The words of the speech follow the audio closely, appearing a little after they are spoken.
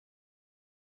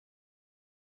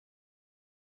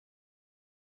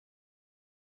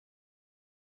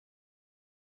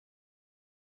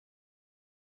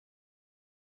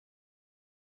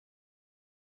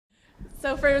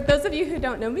So for those of you who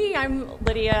don't know me, I'm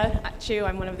Lydia Chu.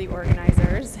 I'm one of the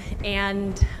organizers.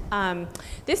 And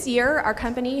this year, our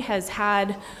company has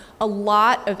had a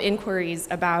lot of inquiries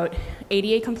about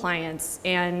ADA compliance,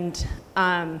 and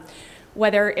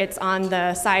whether it's on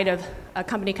the side of a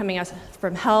company coming us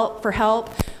for help,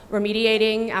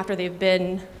 remediating after they've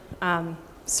been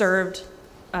served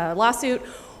a lawsuit,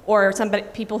 or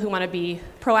people who want to be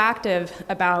proactive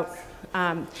about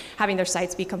having their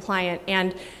sites be compliant.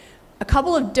 And a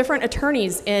couple of different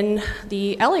attorneys in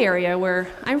the LA area where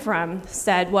I'm from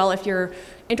said, well, if you're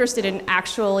interested in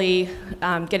actually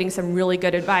getting some really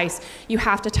good advice, you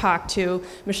have to talk to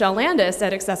Michele Landis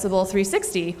at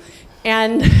Accessible360.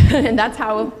 And, and that's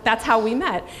how we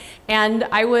met. And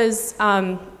I was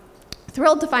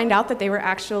thrilled to find out that they were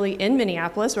actually in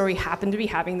Minneapolis, where we happened to be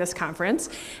having this conference.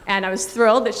 And I was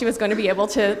thrilled that she was going to be able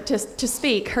to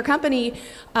speak. Her company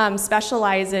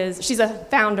specializes, she's a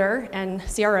founder and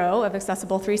CRO of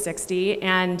Accessible360,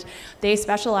 and they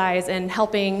specialize in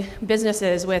helping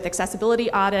businesses with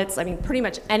accessibility audits, I mean, pretty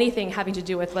much anything having to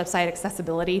do with website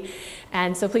accessibility.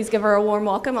 And so please give her a warm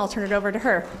welcome. I'll turn it over to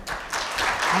her.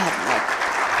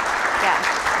 Yeah,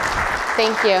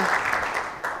 thank you.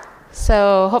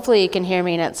 So hopefully you can hear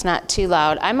me and it's not too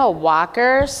loud. I'm a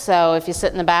walker, so if you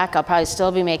sit in the back, I'll probably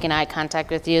still be making eye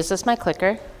contact with you. Is this my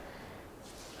clicker?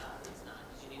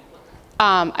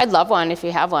 I'd love one if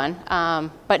you have one,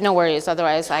 but no worries,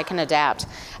 otherwise I can adapt.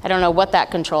 I don't know what that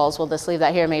controls. We'll just leave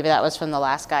that here. Maybe that was from the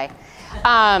last guy.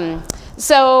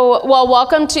 Well,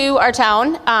 welcome to our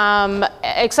town.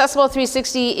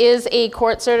 Accessible360 is a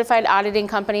court-certified auditing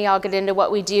company. I'll get into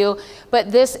what we do,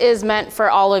 but this is meant for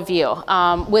all of you.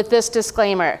 With this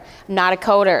disclaimer, not a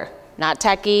coder, not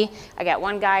techie. I got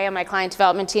one guy on my client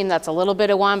development team that's a little bit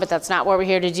of one, but that's not what we're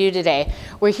here to do today.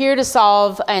 We're here to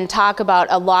solve and talk about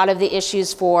a lot of the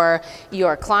issues for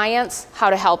your clients,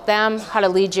 how to help them, how to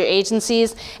lead your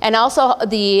agencies, and also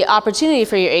the opportunity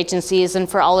for your agencies and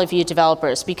for all of you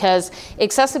developers, because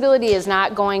accessibility is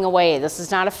not going away. This is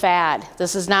not a fad.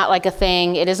 This is not like a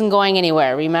thing. It isn't going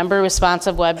anywhere. Remember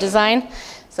responsive web design?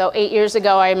 So 8 years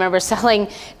ago, I remember selling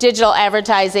digital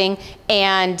advertising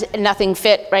and nothing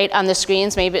fit right on the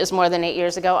screens. Maybe it was more than 8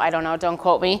 years ago. I don't know, don't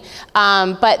quote me.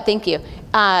 But thank you.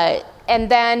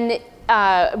 And then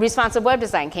responsive web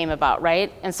design came about, right?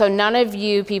 And so none of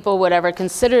you people would ever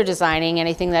consider designing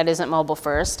anything that isn't mobile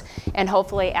first. And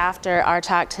hopefully after our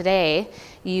talk today,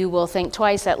 you will think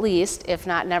twice at least, if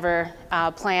not never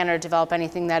plan or develop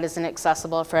anything that isn't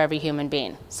accessible for every human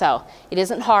being. So it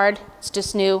isn't hard, it's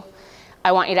just new.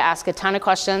 I want you to ask a ton of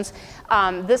questions.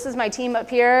 This is my team up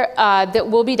here that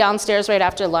will be downstairs right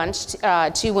after lunch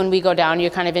too. When we go down,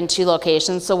 you're kind of in 2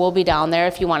 locations, so we'll be down there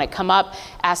if you want to come up,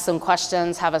 ask some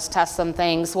questions, have us test some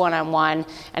things one-on-one,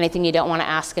 anything you don't want to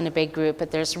ask in a big group,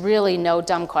 but there's really no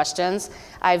dumb questions.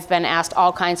 I've been asked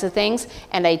all kinds of things,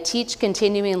 and I teach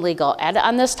continuing legal ed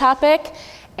on this topic,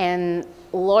 and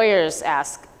lawyers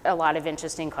ask a lot of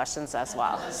interesting questions as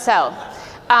well. So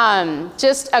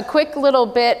just a quick little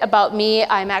bit about me.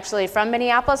 I'm actually from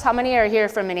Minneapolis. How many are here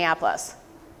from Minneapolis?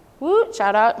 Woo,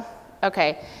 shout out.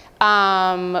 Okay.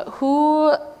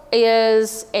 Who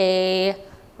is a,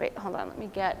 wait, hold on, let me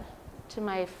get to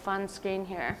my fun screen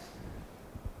here.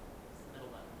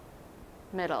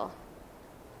 Middle.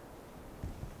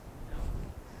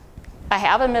 I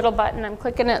have a middle button. I'm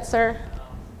clicking it, sir.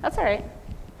 That's all right.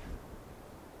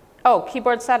 Oh,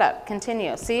 keyboard setup,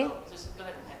 continue, see? Oh, just go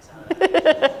ahead and X out of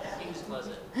it. You can just close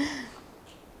it.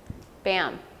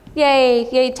 Bam. Yay,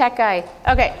 yay tech guy.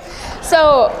 Okay,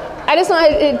 so I just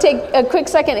want to take a quick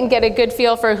second and get a good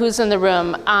feel for who's in the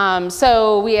room.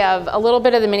 So we have a little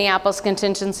bit of the Minneapolis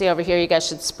contingency over here. You guys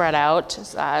should spread out,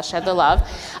 shed the love.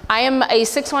 I am a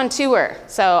 612er,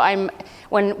 so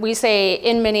when we say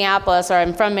in Minneapolis or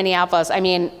I'm from Minneapolis, I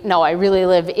mean, no, I really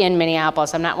live in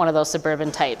Minneapolis. I'm not one of those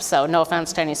suburban types, so no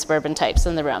offense to any suburban types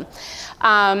in the room.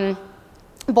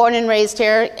 Born and raised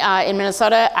here in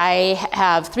Minnesota. I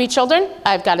have 3 children.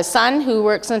 I've got a son who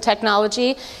works in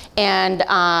technology and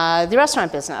the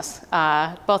restaurant business,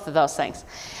 both of those things.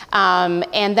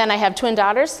 And then I have twin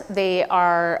daughters. They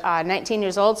are 19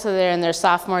 years old, so they're in their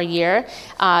sophomore year.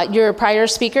 Your prior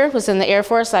speaker was in the Air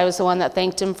Force. I was the one that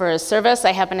thanked him for his service.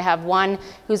 I happen to have one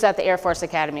who's at the Air Force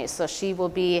Academy, so she will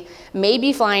be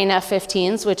maybe flying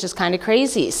F-15s, which is kind of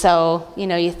crazy. So, you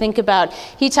know, you think about,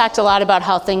 he talked a lot about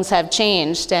how things have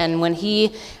changed, and when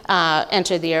he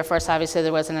entered the Air Force, obviously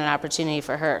there wasn't an opportunity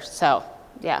for her. So,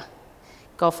 yeah.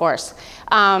 Go Force.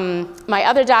 My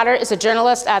other daughter is a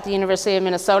journalist at the University of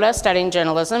Minnesota studying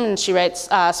journalism, and she writes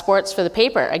sports for the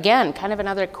paper. Again, kind of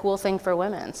another cool thing for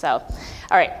women. So,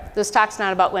 all right, this talk's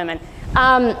not about women.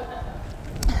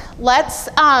 Let's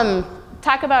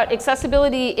talk about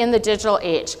accessibility in the digital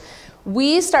age.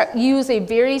 We use a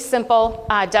very simple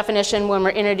definition when we're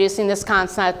introducing this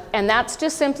concept, and that's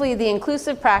just simply the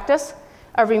inclusive practice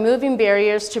of removing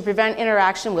barriers to prevent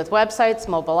interaction with websites,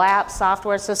 mobile apps,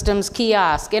 software systems,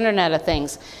 kiosks, Internet of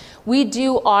Things. We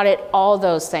do audit all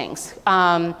those things.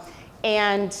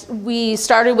 And we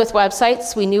started with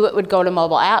websites. We knew it would go to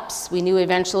mobile apps. We knew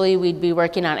eventually we'd be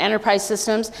working on enterprise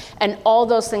systems, and all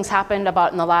those things happened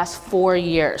about in the last 4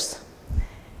 years.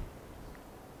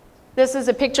 This is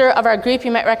a picture of our group.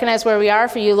 You might recognize where we are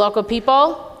for you local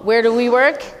people. Where do we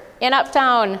work? In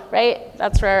Uptown, right?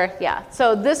 That's where, yeah.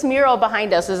 So this mural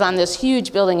behind us is on this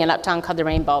huge building in Uptown called the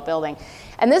Rainbow Building.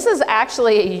 And this is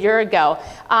actually a year ago.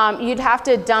 You'd have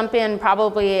to dump in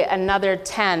probably another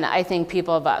 10, I think,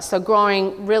 people of us. So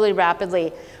growing really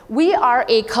rapidly. We are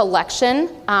a collection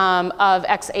of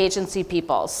ex-agency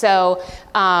people. So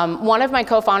one of my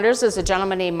co-founders is a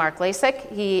gentleman named Mark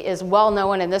Lasik. He is well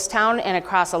known in this town and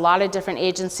across a lot of different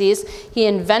agencies. He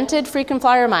invented frequent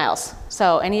flyer miles.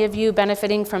 So any of you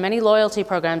benefiting from any loyalty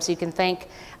programs, you can thank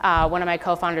one of my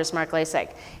co-founders, Mark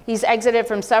Lasik. He's exited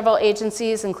from several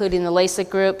agencies, including the Lasik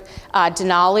Group.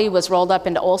 Denali was rolled up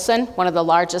into Olson, one of the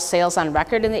largest sales on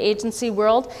record in the agency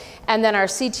world. And then our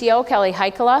CTO, Kelly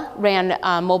Heikkila, ran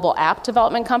a mobile app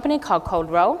development company called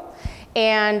CodeRow.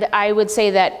 And I would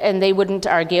say that, and they wouldn't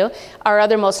argue, our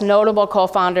other most notable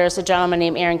co-founder is a gentleman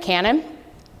named Aaron Cannon.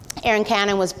 Aaron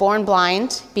Cannon was born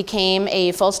blind, became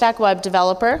a full-stack web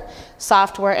developer,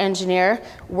 software engineer,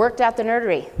 worked at the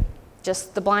Nerdery.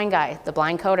 Just the blind guy, the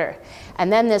blind coder.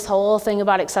 And then this whole thing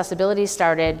about accessibility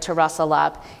started to rustle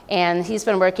up. And he's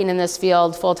been working in this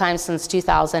field full-time since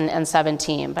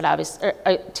 2017, but obviously,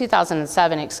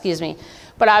 2007, excuse me.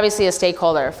 But obviously a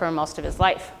stakeholder for most of his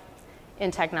life in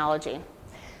technology.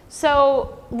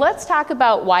 So let's talk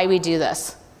about why we do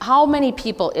this. How many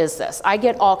people is this? I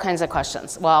get all kinds of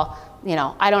questions. Well, you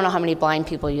know, I don't know how many blind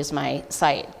people use my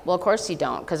site. Well, of course you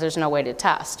don't, because there's no way to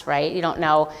test, right? You don't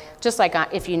know, just like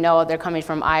if you know they're coming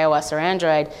from iOS or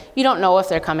Android, you don't know if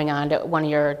they're coming onto one of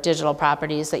your digital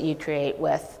properties that you create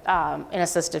with an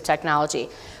assistive technology.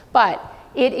 But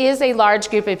it is a large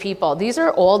group of people. These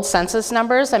are old census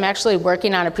numbers. I'm actually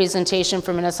working on a presentation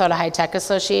for Minnesota High Tech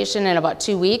Association in about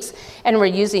 2 weeks, and we're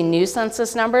using new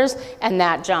census numbers, and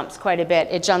that jumps quite a bit.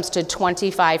 It jumps to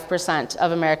 25%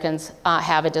 of Americans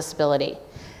have a disability.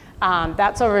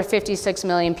 That's over 56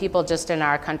 million people just in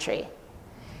our country.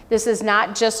 This is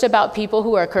not just about people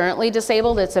who are currently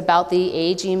disabled, it's about the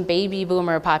aging baby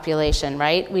boomer population,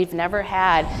 right? We've never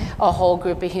had a whole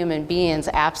group of human beings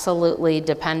absolutely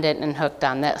dependent and hooked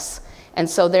on this. And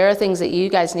so there are things that you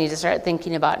guys need to start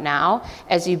thinking about now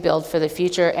as you build for the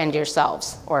future and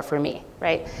yourselves, or for me,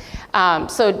 right?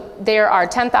 So there are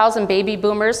 10,000 baby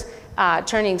boomers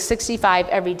turning 65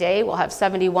 every day. We'll have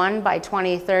 71 by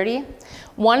 2030.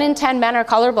 1 in 10 men are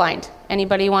colorblind.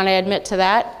 Anybody want to admit to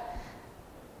that?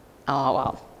 Oh,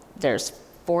 well, there's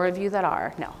 4 of you that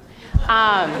are. No.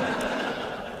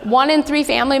 1 in 3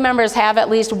 family members have at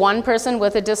least one person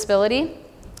with a disability.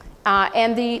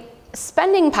 And the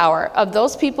spending power of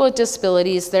those people with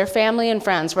disabilities, their family and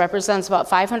friends, represents about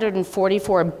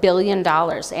 $544 billion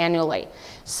annually.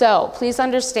 So please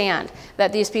understand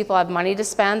that these people have money to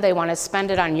spend. They want to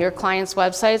spend it on your clients'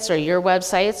 websites or your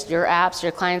websites, your apps,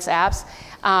 your clients' apps.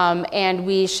 And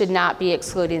we should not be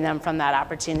excluding them from that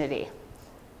opportunity.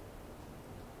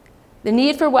 The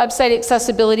need for website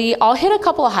accessibility, I'll hit a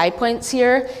couple of high points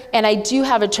here, and I do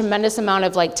have a tremendous amount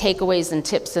of takeaways and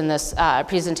tips in this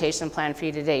presentation plan for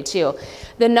you today too.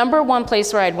 The #1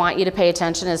 place where I'd want you to pay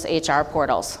attention is HR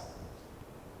portals.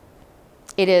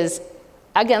 It is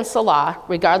against the law,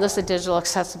 regardless of digital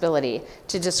accessibility,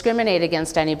 to discriminate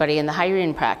against anybody in the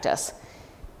hiring practice.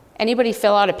 Anybody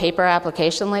fill out a paper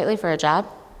application lately for a job?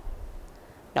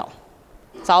 No.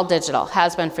 It's all digital,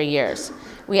 has been for years.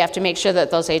 We have to make sure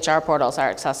that those HR portals are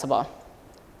accessible.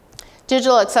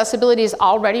 Digital accessibility is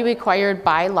already required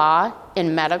by law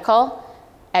in medical,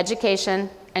 education,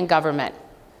 and government.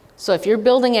 So if you're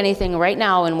building anything right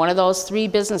now in one of those 3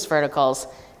 business verticals,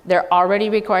 they're already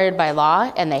required by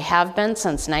law, and they have been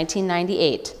since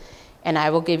 1998. And I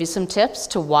will give you some tips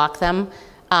to walk them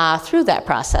through that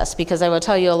process, because I will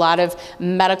tell you a lot of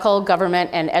medical, government,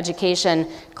 and education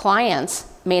clients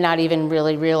may not even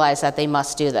really realize that they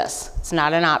must do this. It's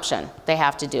not an option. They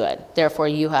have to do it. Therefore,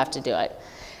 you have to do it.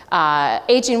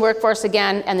 Aging workforce,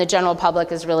 again, and the general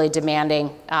public is really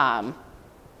demanding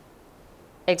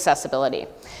accessibility.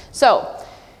 So,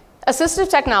 assistive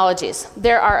technologies,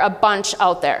 there are a bunch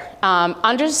out there.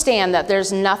 Understand that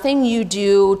there's nothing you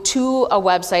do to a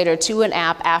website or to an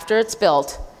app after it's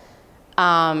built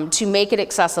to make it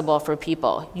accessible for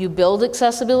people. You build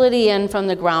accessibility in from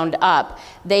the ground up.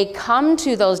 They come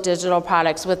to those digital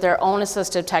products with their own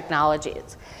assistive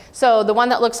technologies. So the one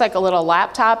that looks like a little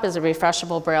laptop is a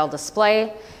refreshable braille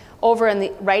display. Over in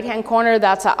the right-hand corner,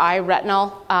 that's an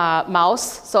iRetinal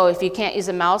mouse. So if you can't use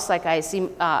a mouse like I see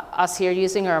us here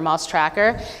using, or a mouse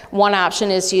tracker, one option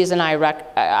is to use an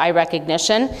eye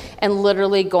recognition and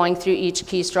literally going through each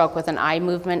keystroke with an eye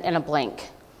movement and a blink.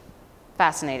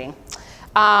 Fascinating.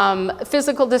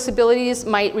 Physical disabilities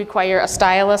might require a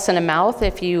stylus and a mouth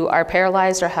if you are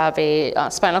paralyzed or have a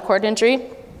spinal cord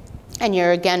injury. And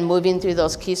you're, again, moving through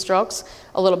those keystrokes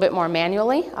a little bit more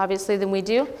manually, obviously, than we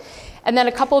do. And then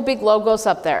a couple of big logos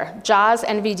up there, JAWS,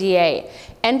 NVDA.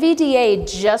 NVDA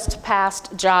just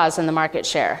passed JAWS in the market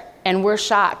share. And we're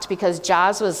shocked because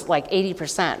JAWS was like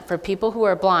 80%. For people who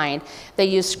are blind, they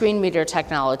use screen reader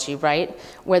technology, right?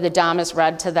 Where the DOM is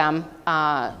read to them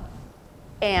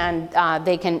and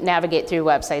they can navigate through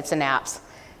websites and apps.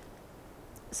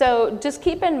 So just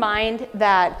keep in mind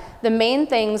that the main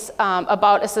things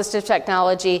about assistive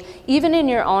technology, even in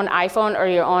your own iPhone or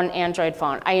your own Android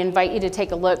phone, I invite you to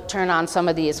take a look, turn on some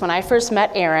of these. When I first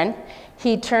met Aaron,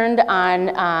 he turned on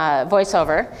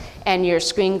VoiceOver and your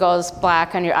screen goes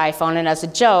black on your iPhone, and as a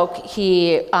joke,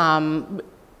 he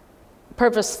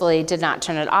purposefully did not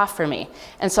turn it off for me.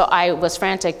 And so I was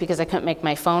frantic because I couldn't make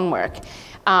my phone work.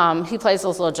 He plays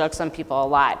those little jokes on people a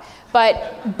lot.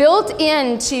 But built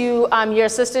into your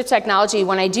assistive technology,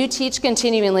 when I do teach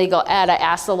continuing legal ed, I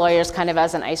ask the lawyers kind of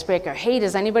as an icebreaker, hey,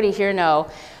 does anybody here know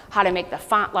how to make the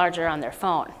font larger on their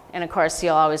phone? And of course,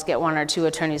 you'll always get one or two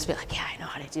attorneys be like, yeah, I know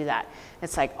how to do that.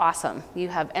 It's like, awesome, you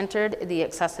have entered the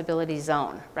accessibility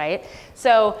zone, right?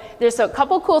 So there's a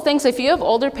couple cool things. If you have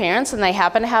older parents and they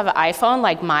happen to have an iPhone,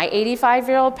 like my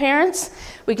 85-year-old parents,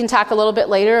 we can talk a little bit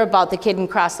later about the kid in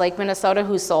Cross Lake, Minnesota,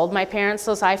 who sold my parents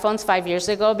those iPhones 5 years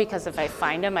ago, because if I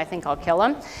find him, I think I'll kill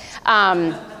him.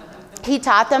 He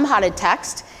taught them how to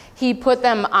text. He put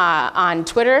them on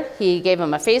Twitter. He gave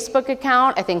them a Facebook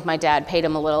account. I think my dad paid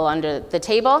him a little under the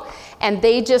table. And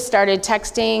they just started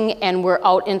texting and were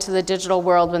out into the digital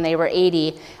world when they were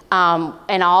 80.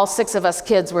 And all 6 of us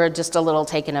kids were just a little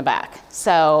taken aback.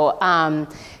 So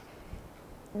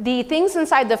the things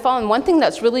inside the phone, one thing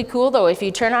that's really cool though, if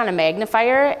you turn on a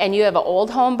magnifier and you have an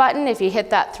old home button, if you hit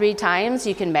that 3 times,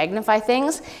 you can magnify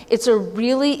things. It's a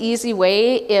really easy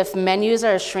way if menus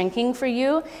are shrinking for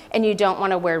you and you don't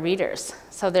want to wear readers.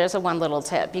 So there's one little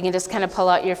tip. You can just kind of pull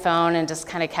out your phone and just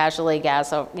kind of casually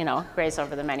graze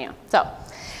over the menu. So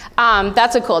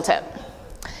that's a cool tip.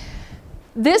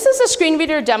 This is a screen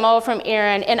reader demo from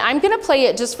Aaron, and I'm going to play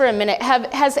it just for a minute.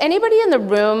 Has anybody in the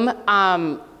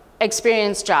room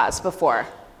experienced JAWS before,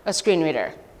 a screen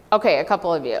reader? Okay, a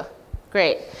couple of you.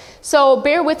 Great. So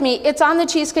bear with me. It's on the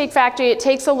Cheesecake Factory. It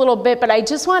takes a little bit, but I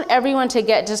just want everyone to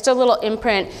get just a little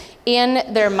imprint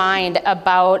in their mind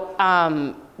about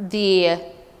the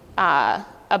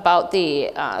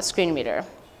screen reader.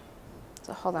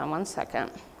 So hold on one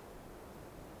second.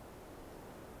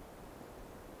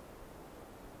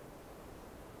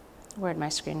 Where'd my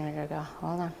screen reader go?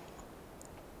 Hold on.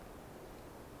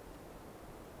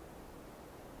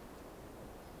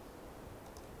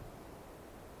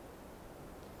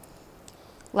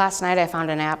 Last night I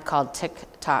found an app called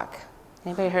TikTok.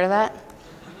 Anybody heard of that?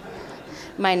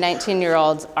 My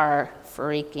 19-year-olds are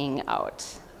freaking out.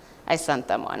 I sent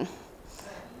them one.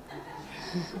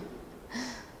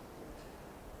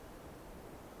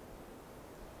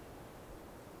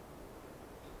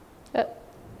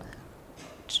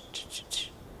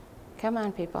 Come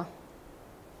on, people.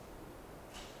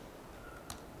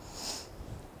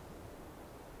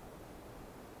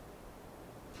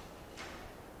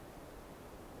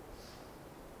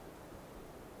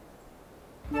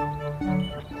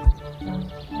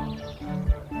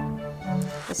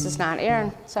 This is not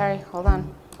Aaron. Sorry, hold on.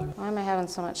 Why am I having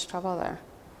so much trouble there?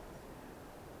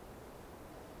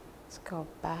 Let's go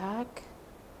back.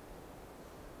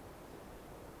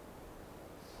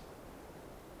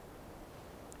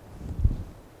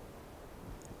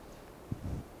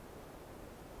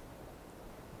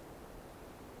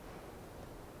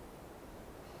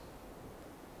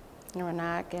 And we're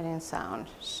not getting sound.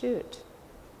 Shoot.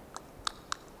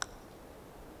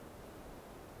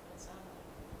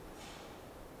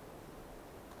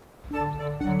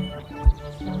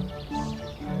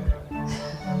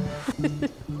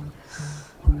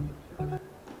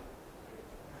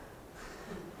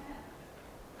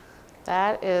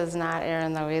 That is not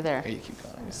Aaron though either. Hey, you keep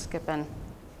going. I'm skipping.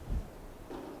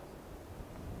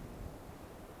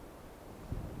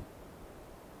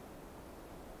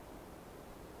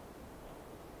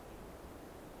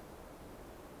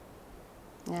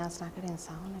 Yeah, it's not getting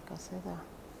sound. It goes through the...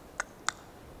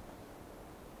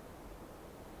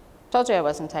 Told you I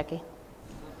wasn't techie.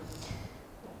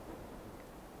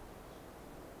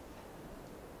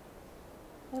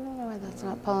 I don't know why that's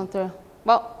not pulling through.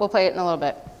 Well, we'll play it in a little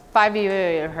bit. 5 of you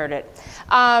have heard it.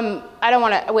 I don't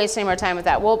want to waste any more time with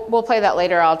that. We'll play that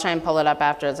later. I'll try and pull it up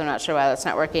afterwards. I'm not sure why that's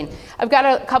not working. I've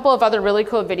got a couple of other really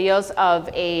cool videos of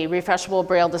a refreshable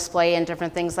Braille display and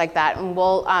different things like that, and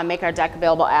we'll make our deck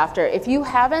available after. If you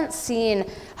haven't seen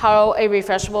how a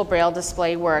refreshable Braille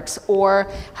display works or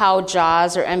how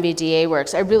JAWS or MBDA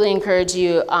works, I really encourage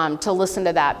you to listen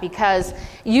to that, because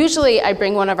usually I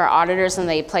bring one of our auditors and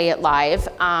they play it live,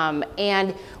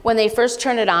 and when they first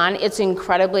turn it on, it's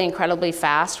incredibly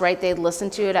fast, right? They listen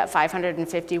to it at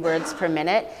 550 words per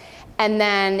minute. And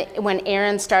then when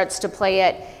Aaron starts to play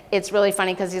it, it's really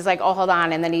funny because he's like, oh, hold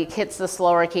on. And then he hits the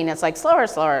slower key and it's like slower,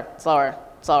 slower, slower,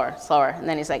 slower, slower. And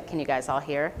then he's like, can you guys all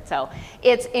hear? So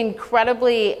it's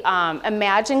incredibly,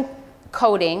 imagine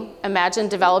coding, imagine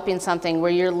developing something where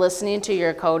you're listening to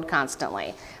your code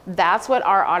constantly. That's what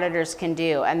our auditors can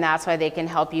do, and that's why they can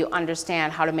help you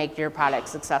understand how to make your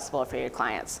products accessible for your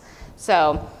clients.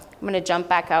 So I'm going to jump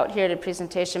back out here to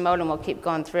presentation mode and we'll keep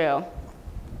going through. I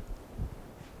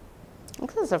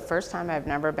think this is the first time I've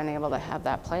never been able to have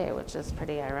that play, which is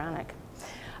pretty ironic.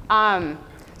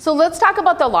 So let's talk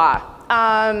about the law.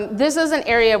 This is an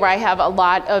area where I have a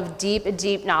lot of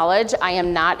deep knowledge. I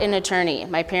am not an attorney.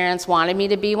 My parents wanted me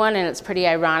to be one, and it's pretty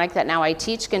ironic that now I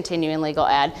teach continuing legal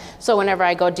ed. So whenever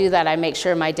I go do that, I make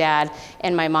sure my dad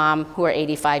and my mom, who are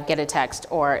 85, get a text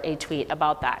or a tweet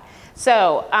about that.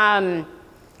 So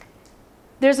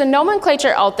there's a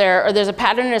nomenclature out there, or there's a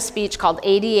pattern of speech called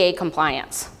ADA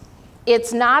compliance.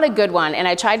 It's not a good one, and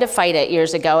I tried to fight it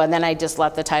years ago, and then I just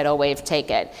let the tidal wave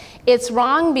take it. It's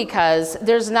wrong because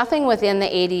there's nothing within the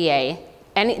ADA,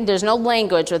 and there's no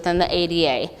language within the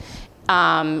ADA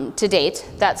to date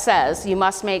that says you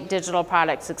must make digital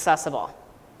products accessible.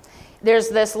 There's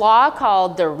this law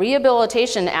called the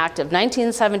Rehabilitation Act of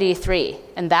 1973,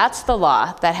 and that's the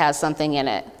law that has something in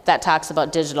it that talks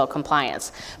about digital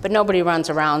compliance. But nobody runs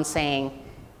around saying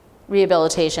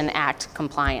Rehabilitation Act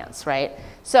compliance, right?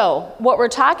 So what we're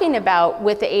talking about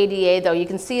with the ADA, though, you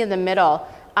can see in the middle,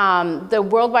 the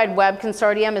World Wide Web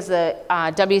Consortium is the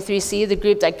W3C, the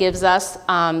group that gives us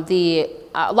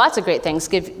lots of great things,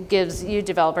 gives you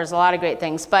developers a lot of great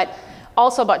things. But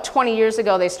also about 20 years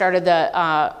ago, they started the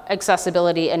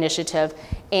Accessibility Initiative,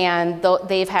 and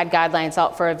they've had guidelines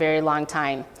out for a very long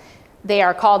time. They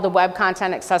are called the Web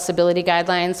Content Accessibility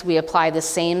Guidelines. We apply the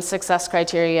same success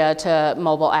criteria to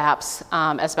mobile apps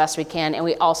as best we can, and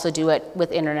we also do it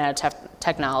with Internet of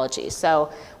Technology.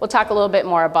 So we'll talk a little bit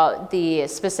more about the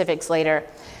specifics later.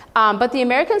 But the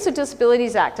Americans with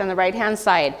Disabilities Act on the right-hand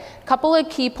side, a couple of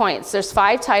key points. There's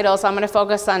 5 titles. I'm going to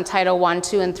focus on Title 1,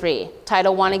 2, and 3.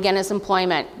 Title 1, again, is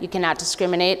employment. You cannot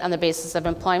discriminate on the basis of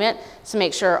employment, so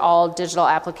make sure all digital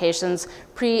applications,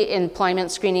 pre-employment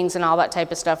screenings and all that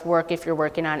type of stuff work if you're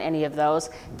working on any of those.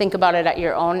 Think about it at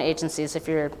your own agencies if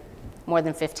you're more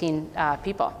than 15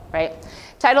 people, right?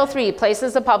 Title 3,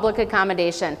 places of public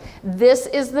accommodation. This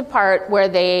is the part where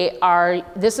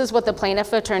this is what the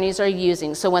plaintiff attorneys are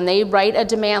using. So when they write a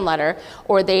demand letter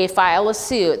or they file a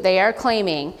suit, they are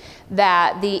claiming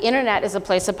that the internet is a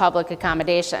place of public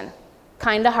accommodation.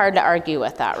 Kind of hard to argue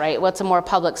with that, right? What's a more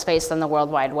public space than the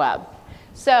World Wide Web?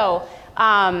 So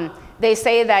they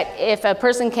say that if a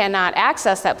person cannot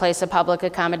access that place of public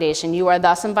accommodation, you are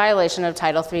thus in violation of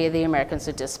Title 3 of the Americans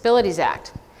with Disabilities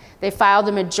Act. They filed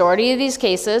the majority of these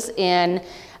cases in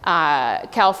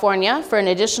California for an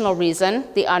additional reason,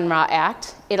 the UNRRA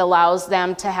Act. It allows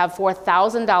them to have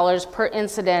 $4,000 per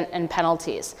incident and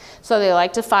penalties. So they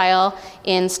like to file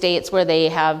in states where they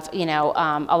have,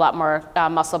 a lot more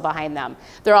muscle behind them.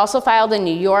 They're also filed in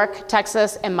New York,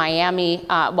 Texas, and Miami,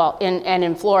 and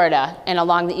in Florida and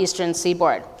along the eastern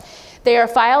seaboard. They are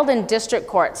filed in district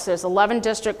courts. There's 11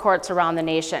 district courts around the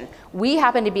nation. We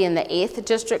happen to be in the 8th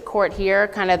district court here,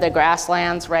 kind of the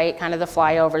grasslands, right? Kind of the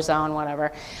flyover zone,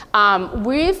 whatever.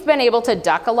 We've been able to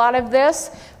duck a lot of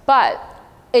this, but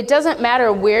it doesn't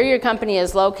matter where your company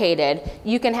is located.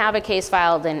 You can have a case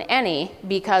filed in any,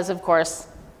 because of course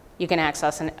you can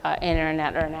access an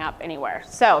internet or an app anywhere.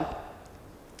 So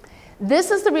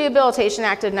this is the Rehabilitation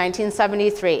Act of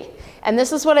 1973. And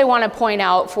this is what I want to point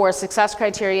out for success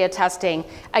criteria testing.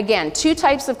 Again, 2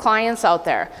 types of clients out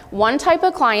there. One type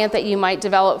of client that you might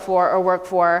develop for or work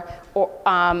for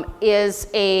is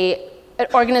an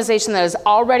organization that is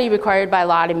already required by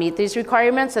law to meet these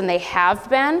requirements, and they have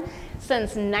been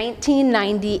since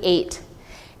 1998.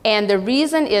 And the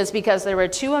reason is because there were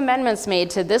 2 amendments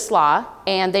made to this law,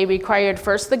 and they required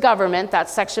first the government,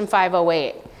 that's Section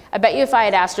 508. I bet you if I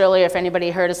had asked earlier if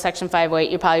anybody heard of Section 508,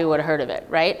 you probably would have heard of it,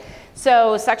 right?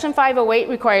 So Section 508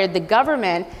 required the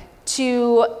government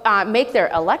to make their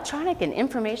electronic and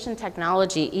information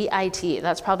technology, EIT,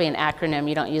 that's probably an acronym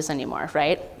you don't use anymore,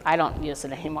 right? I don't use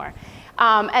it anymore.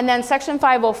 And then Section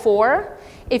 504,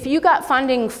 if you got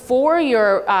funding for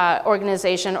your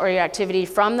organization or your activity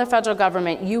from the federal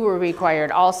government, you were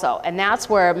required also. And that's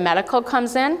where medical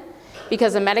comes in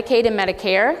because of Medicaid and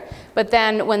Medicare. But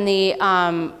then when the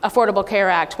Affordable Care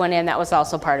Act went in, that was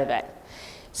also part of it.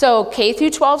 So K through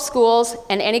 12 schools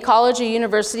and any college or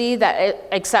university that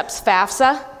accepts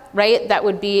FAFSA, right, that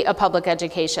would be a public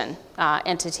education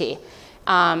entity.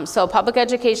 So public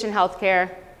education,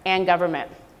 healthcare, and government.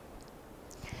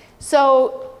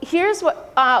 So here's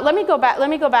what, let me go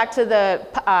back to the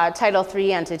Title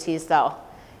III entities though.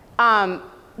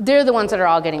 They're the ones that are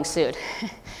all getting sued.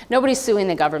 Nobody's suing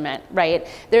the government, right?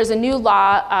 There's a new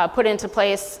law put into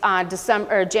place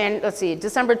December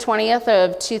 20th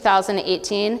of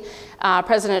 2018.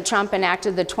 President Trump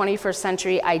enacted the 21st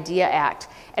Century IDEA Act.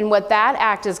 And what that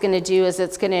act is going to do is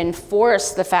it's going to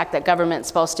enforce the fact that government's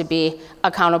supposed to be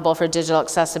accountable for digital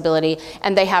accessibility,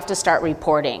 and they have to start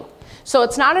reporting. So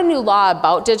it's not a new law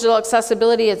about digital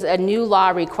accessibility, it's a new law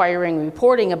requiring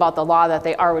reporting about the law that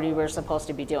they already were supposed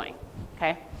to be doing,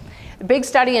 okay? The big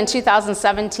study in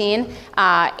 2017,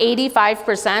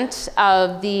 85%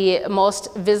 of the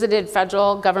most visited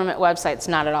federal government websites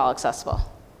not at all accessible.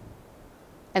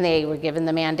 And they were given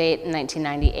the mandate in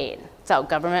 1998. So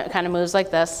government kind of moves like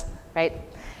this, right?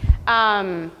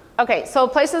 Okay, so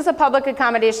places of public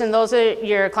accommodation, those are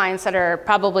your clients that are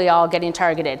probably all getting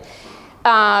targeted.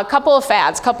 A couple of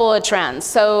fads, couple of trends.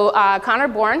 So Connor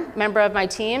Bourne, member of my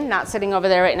team, not sitting over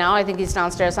there right now, I think he's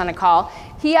downstairs on a call.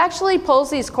 He actually pulls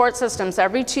these court systems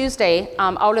every Tuesday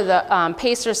out of the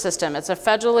PACER system. It's a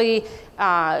federally,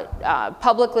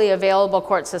 publicly available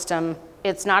court system.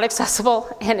 It's not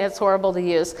accessible and it's horrible to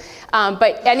use.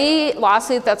 But any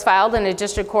lawsuit that's filed in a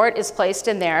district court is placed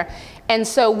in there. And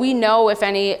so we know if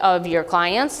any of your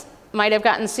clients might have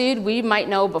gotten sued, we might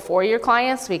know before your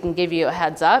clients, we can give you a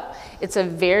heads up. It's a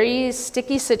very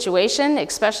sticky situation,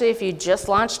 especially if you just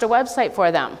launched a website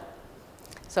for them.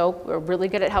 So we're really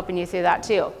good at helping you through that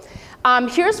too.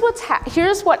 Here's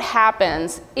what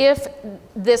happens if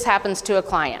this happens to a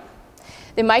client.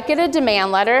 They might get a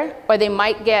demand letter or they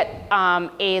might get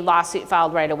a lawsuit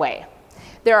filed right away.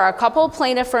 There are a couple of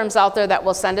plaintiff firms out there that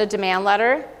will send a demand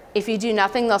letter. If you do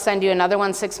nothing, they'll send you another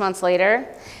one 6 months later.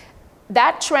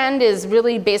 That trend is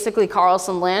really basically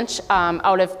Carlson Lynch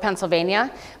out of Pennsylvania.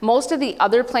 Most of the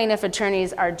other plaintiff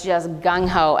attorneys are just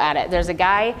gung-ho at it. There's a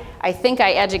guy, I think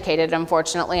I educated,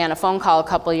 unfortunately, on a phone call a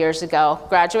couple years ago,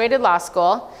 graduated law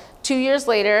school, 2 years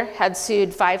later had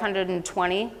sued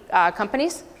 520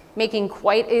 companies, making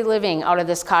quite a living out of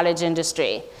this cottage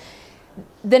industry.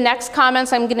 The next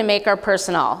comments I'm gonna make are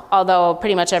personal, although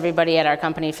pretty much everybody at our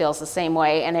company feels the same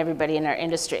way and everybody in our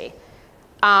industry.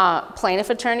 Plaintiff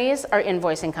attorneys are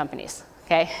invoicing companies,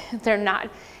 okay? They're not,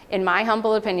 in my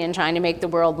humble opinion, trying to make the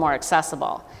world more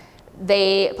accessible.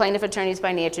 Plaintiff attorneys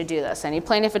by nature do this. Any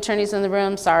plaintiff attorneys in the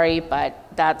room, sorry, but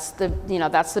that's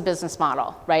the business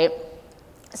model, right?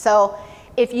 So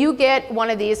if you get one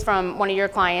of these from one of your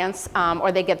clients,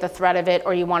 or they get the threat of it,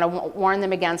 or you want to warn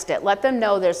them against it, let them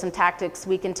know there's some tactics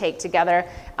we can take together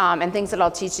and things that I'll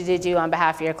teach you to do on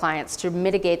behalf of your clients to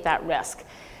mitigate that risk.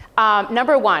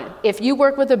 Number one, if you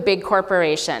work with a big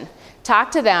corporation,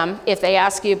 talk to them if they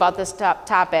ask you about this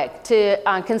topic to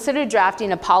consider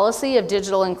drafting a policy of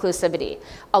digital inclusivity.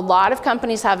 A lot of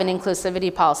companies have an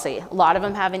inclusivity policy. A lot of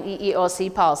them have an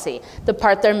EEOC policy. The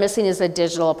part they're missing is the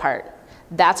digital part.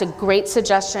 That's a great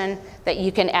suggestion that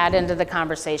you can add into the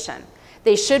conversation.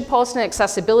 They should post an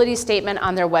accessibility statement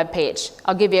on their webpage.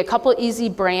 I'll give you a couple easy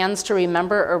brands to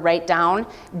remember or write down.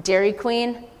 Dairy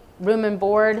Queen, Room and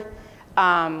Board,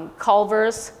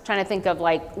 Culver's, trying to think of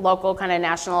like local kind of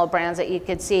national brands that you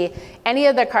could see. Any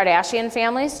of the Kardashian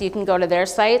families, you can go to their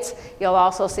sites. You'll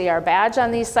also see our badge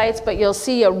on these sites, but you'll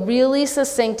see a really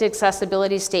succinct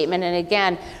accessibility statement. And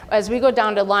again, as we go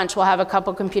down to lunch, we'll have a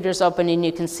couple computers open and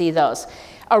you can see those.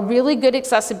 A really good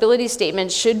accessibility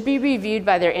statement should be reviewed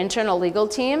by their internal legal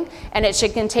team, and it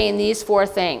should contain these 4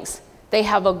 things. They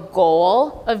have a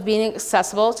goal of being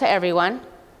accessible to everyone.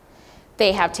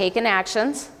 They have taken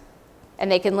actions.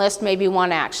 And they can list maybe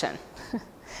 1 action,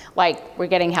 like we're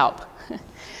getting help.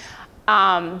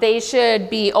 They should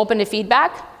be open to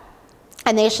feedback.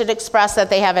 And they should express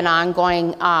that they have an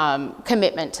ongoing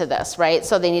commitment to this, right?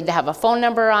 So they need to have a phone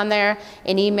number on there,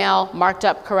 an email marked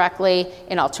up correctly,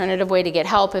 an alternative way to get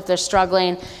help if they're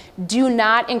struggling. Do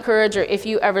not encourage, or if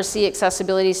you ever see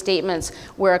accessibility statements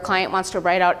where a client wants to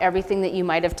write out everything that you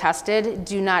might have tested,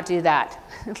 do not do that.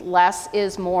 Less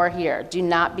is more here. Do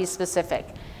not be specific.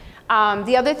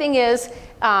 The other thing is,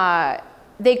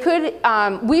 they could,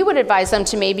 we would advise them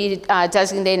to maybe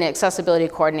designate an accessibility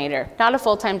coordinator, not a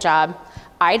full-time job.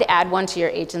 I'd add one to your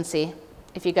agency.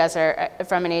 If you guys are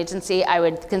from an agency, I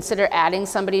would consider adding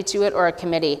somebody to it or a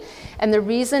committee. And the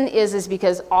reason is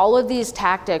because all of these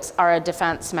tactics are a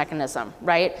defense mechanism,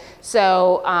 right?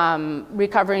 So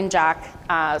recovering jock,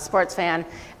 sports fan,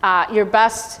 your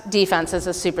best defense is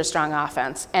a super strong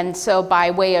offense. And so by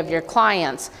way of your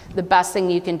clients, the best thing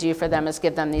you can do for them is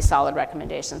give them these solid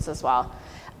recommendations as well.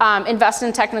 Invest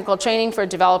in technical training for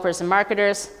developers and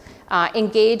marketers.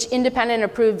 Engage independent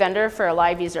approved vendor for a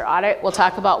live user audit. We'll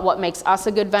talk about what makes us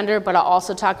a good vendor, but I'll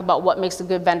also talk about what makes a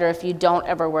good vendor if you don't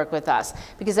ever work with us,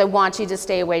 because I want you to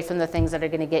stay away from the things that are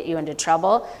going to get you into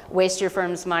trouble, waste your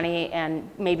firm's money, and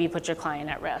maybe put your client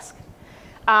at risk.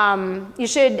 You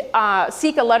should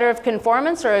seek a letter of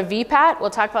conformance or a VPAT. We'll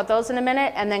talk about those in a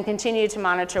minute, and then continue to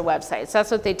monitor websites.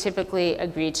 That's what they typically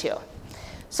agree to.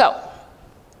 So,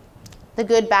 the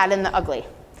good, bad, and the ugly.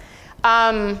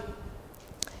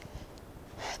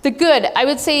 The good, I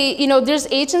would say, you know, there's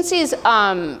agencies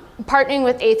partnering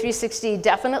with A360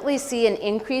 definitely see an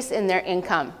increase in their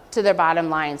income to their bottom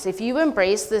lines. If you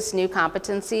embrace this new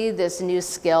competency, this new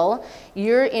skill,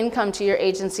 your income to your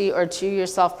agency or to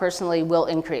yourself personally will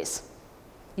increase.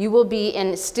 You will be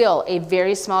in still a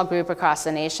very small group across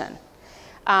the nation.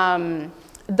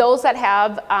 Those that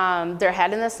have their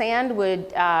head in the sand would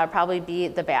probably be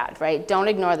the bad, right? Don't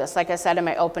ignore this, like I said in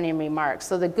my opening remarks.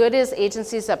 So the good is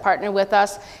agencies that partner with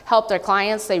us help their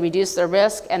clients, they reduce their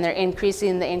risk, and they're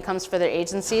increasing the incomes for their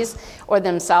agencies or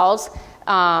themselves.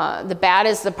 The bad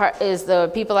is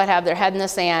the people that have their head in the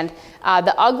sand.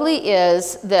 The ugly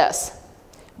is this: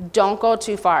 don't go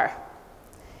too far.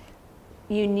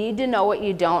 You need to know what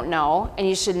you don't know, and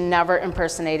you should never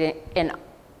impersonate an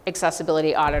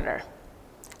accessibility auditor.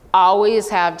 Always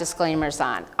have disclaimers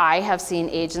on. I have seen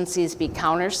agencies be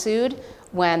countersued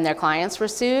when their clients were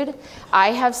sued.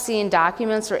 I have seen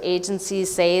documents where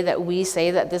agencies say that we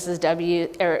say that this is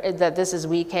WCAG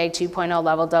 2.0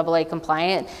 level AA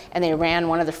compliant, and they ran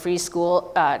one of the free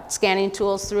school scanning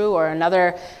tools through, or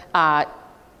another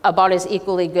about as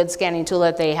equally good scanning tool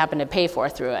that they happen to pay for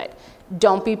through it.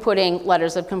 Don't be putting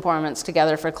letters of conformance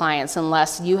together for clients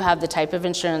unless you have the type of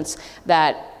insurance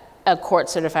that a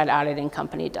court-certified auditing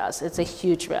company does. It's a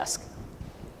huge risk.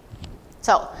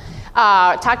 So,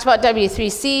 talked about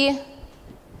W3C.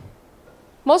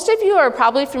 Most of you are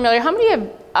probably familiar. How many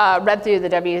have read through the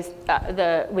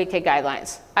WCAG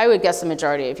guidelines? I would guess the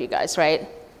majority of you guys, right?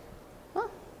 Well,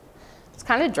 it's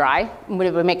kind of dry.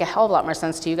 It would make a hell of a lot more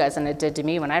sense to you guys than it did to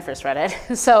me when I first read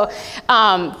it. So,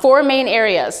 4 main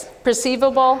areas: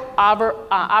 perceivable,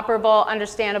 operable,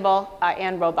 understandable,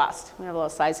 and robust. We have a little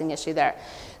sizing issue there.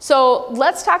 So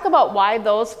let's talk about why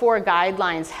those 4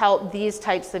 guidelines help these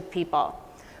types of people.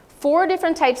 4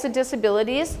 different types of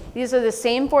disabilities. These are the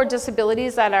same 4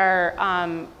 disabilities that are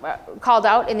called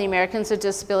out in the Americans with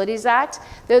Disabilities Act.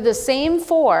 They're the same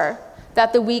 4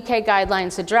 that the WCAG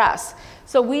guidelines address.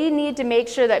 So we need to make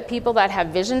sure that people that have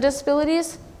vision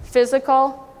disabilities,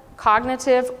 physical,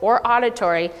 cognitive, or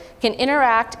auditory, can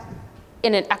interact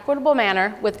in an equitable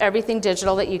manner with everything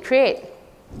digital that you create.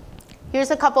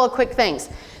 Here's a couple of quick things.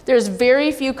 There's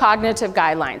very few cognitive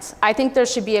guidelines. I think there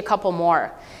should be a couple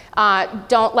more.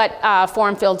 Don't let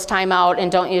form fields time out, and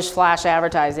don't use flash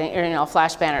advertising, or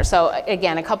flash banners. So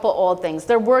again, a couple old things.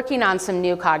 They're working on some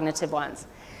new cognitive ones.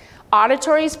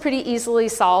 Auditory is pretty easily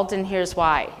solved, and here's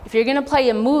why. If you're gonna play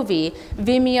a movie,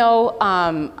 Vimeo,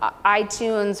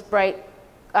 iTunes, Bright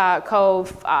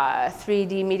Cove,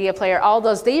 3D Media Player, all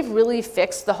those, they've really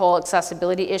fixed the whole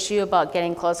accessibility issue about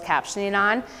getting closed captioning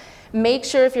on. Make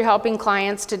sure if you're helping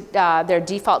clients to, their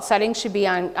default settings should be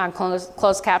on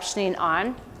closed captioning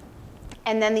on.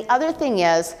 And then the other thing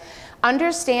is,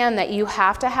 understand that you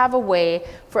have to have a way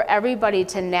for everybody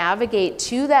to navigate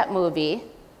to that movie,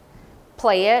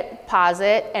 play it, pause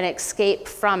it, and escape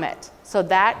from it. So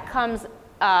that comes,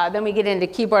 then we get into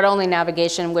keyboard only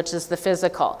navigation, which is the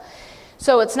physical.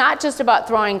 So it's not just about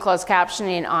throwing closed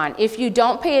captioning on. If you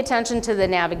don't pay attention to the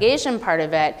navigation part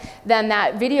of it, then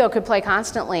that video could play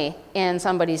constantly in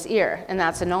somebody's ear, and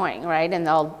that's annoying, right? And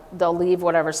they'll leave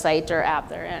whatever site or app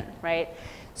they're in, right?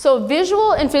 So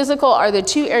visual and physical are the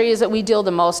 2 areas that we deal the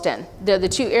most in. They're the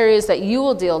 2 areas that you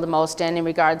will deal the most in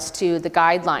regards to the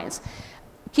guidelines.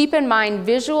 Keep in mind,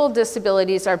 visual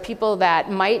disabilities are people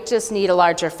that might just need a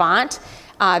larger font.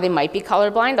 They might be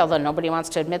colorblind, although nobody wants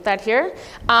to admit that here.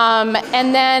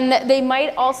 And then they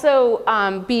might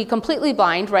also be completely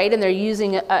blind, right? And they're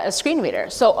using a screen reader.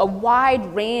 So a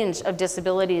wide range of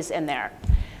disabilities in there.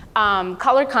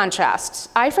 Color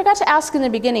contrast. I forgot to ask in the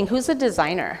beginning, who's a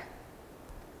designer?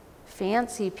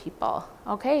 Fancy people.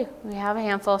 Okay, we have a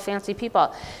handful of fancy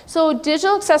people. So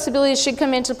digital accessibility should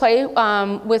come into play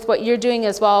with what you're doing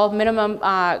as well. Minimum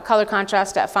color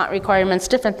contrast at font requirements,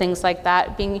 different things like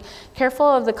that. Being careful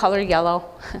of the color yellow.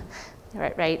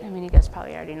 right? I mean, you guys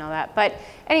probably already know that. But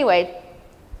anyway,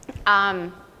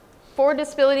 4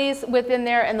 disabilities within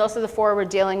there, and those are the 4 we're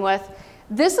dealing with.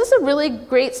 This is a really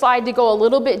great slide to go a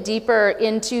little bit deeper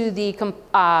into the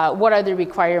what are the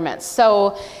requirements.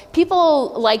 So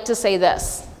people like to say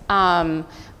this, the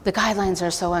guidelines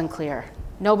are so unclear.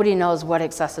 Nobody knows what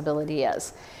accessibility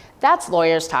is. That's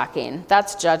lawyers talking,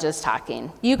 that's judges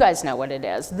talking. You guys know what it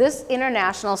is. This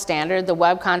international standard, the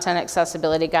Web Content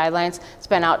Accessibility Guidelines, it's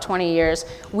been out 20 years.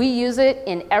 We use it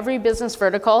in every business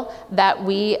vertical that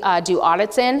we do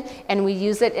audits in, and we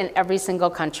use it in every single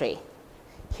country.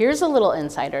 Here's a little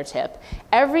insider tip.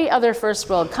 Every other first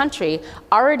world country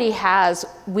already has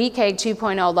WCAG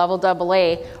 2.0 level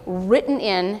AA written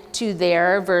into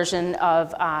their version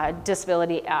of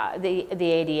disability, the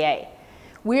ADA.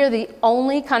 We are the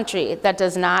only country that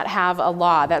does not have a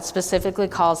law that specifically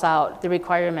calls out the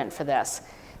requirement for this.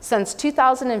 Since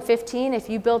 2015, if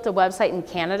you built a website in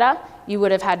Canada, you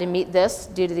would have had to meet this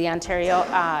due to the Ontario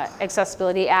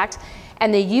Accessibility Act.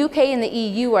 And the UK and the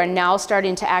EU are now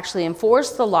starting to actually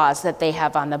enforce the laws that they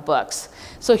have on the books.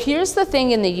 So here's the thing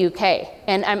in the UK,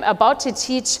 and I'm about to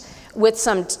teach with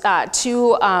some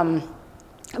 2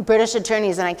 British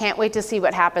attorneys, and I can't wait to see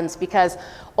what happens, because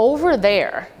over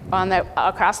there,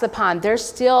 across the pond, they're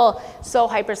still so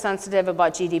hypersensitive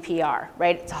about GDPR,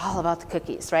 right? It's all about the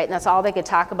cookies, right? And that's all they could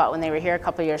talk about when they were here a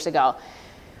couple years ago.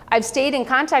 I've stayed in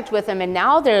contact with them, and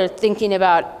now they're thinking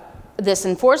about this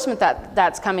enforcement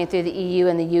that's coming through the EU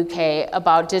and the UK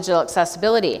about digital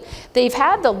accessibility. They've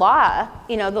had the law,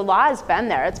 the law has been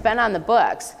there, it's been on the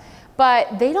books,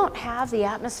 but they don't have the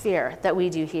atmosphere that we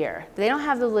do here. They don't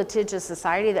have the litigious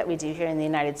society that we do here in the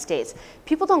United States.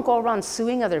 People don't go around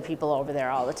suing other people over there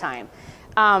all the time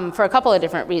for a couple of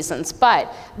different reasons,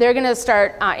 but they're gonna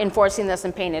start enforcing this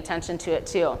and paying attention to it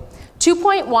too.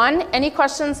 2.1, any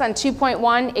questions on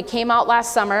 2.1? It came out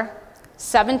last summer,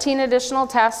 17 additional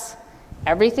tests.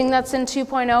 Everything that's in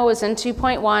 2.0 is in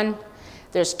 2.1.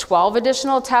 There's 12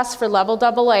 additional tests for level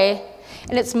AA,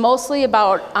 and it's mostly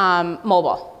about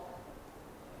mobile.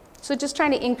 So just trying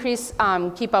to increase,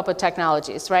 keep up with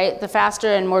technologies, right? The faster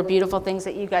and more beautiful things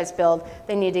that you guys build,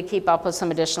 they need to keep up with some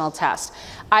additional tests.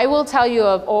 I will tell you,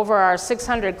 of over our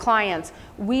 600 clients,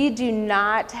 we do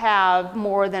not have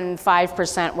more than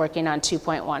 5% working on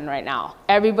 2.1 right now.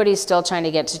 Everybody's still trying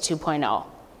to get to 2.0.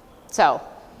 So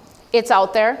it's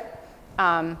out there.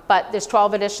 But there's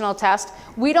 12 additional tests.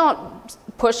 We don't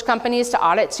push companies to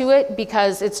audit to it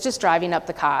because it's just driving up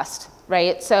the cost,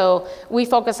 right? So we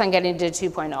focus on getting to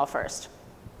 2.0 first.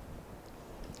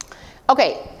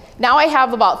 Okay, now I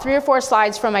have about 3 or 4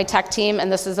 slides from my tech team,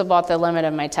 and this is about the limit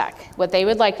of my tech. What they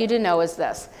would like you to know is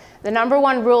this. The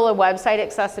 #1 rule of website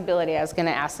accessibility, I was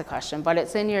gonna ask the question, but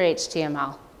it's in your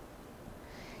HTML.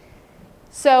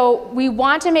 So we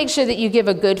want to make sure that you give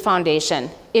a good foundation.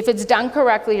 If it's done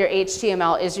correctly, your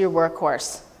HTML is your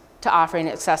workhorse to offering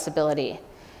accessibility.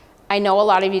 I know a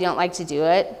lot of you don't like to do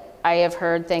it. I have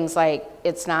heard things like,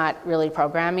 it's not really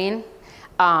programming.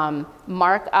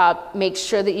 Mark up, make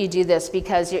sure that you do this,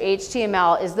 because your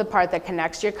HTML is the part that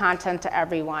connects your content to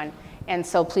everyone. And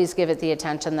so please give it the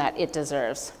attention that it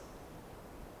deserves.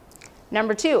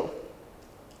 #2,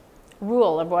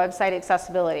 rule of website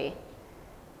accessibility.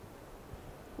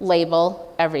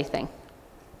 Label everything.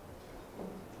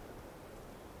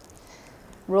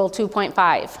 Rule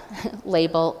 2.5,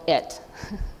 label it.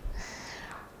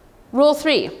 Rule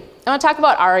 3, I want to talk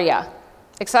about ARIA,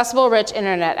 accessible rich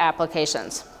internet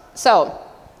applications. So,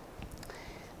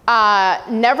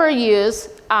 never use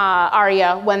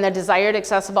ARIA when the desired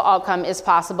accessible outcome is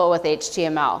possible with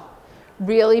HTML.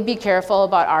 Really be careful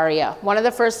about ARIA. One of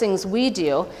the first things we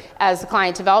do as the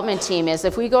client development team is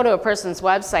if we go to a person's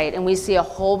website and we see a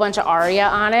whole bunch of ARIA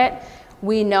on it,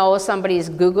 we know somebody's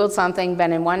Googled something,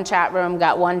 been in one chat room,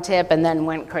 got one tip, and then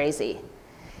went crazy.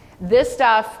 This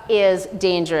stuff is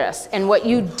dangerous. And what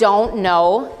you don't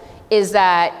know is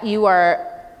that you are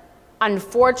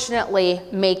unfortunately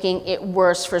making it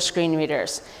worse for screen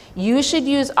readers. You should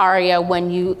use ARIA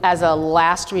as a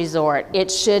last resort.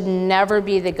 It should never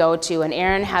be the go-to. And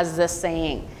Aaron has this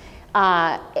saying,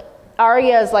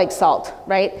 ARIA is like salt,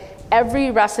 right?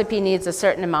 Every recipe needs a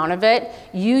certain amount of it.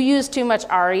 You use too much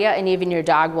ARIA and even your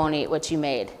dog won't eat what you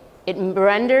made. It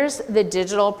renders the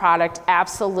digital product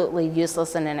absolutely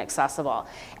useless and inaccessible.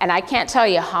 And I can't tell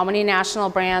you how many national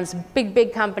brands,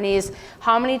 big companies,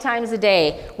 how many times a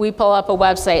day we pull up a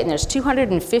website and there's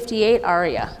 258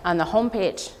 ARIA on the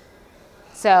homepage.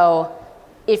 So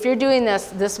if you're doing this,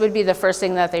 this would be the first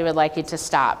thing that they would like you to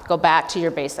stop. Go back to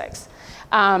your basics.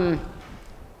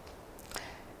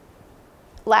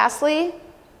 Lastly,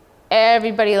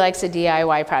 everybody likes a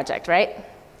DIY project, right?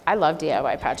 I love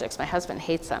DIY projects. My husband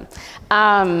hates them.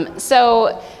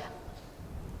 So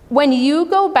when you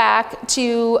go back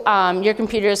to your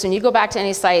computers, when you go back to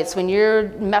any sites, when you're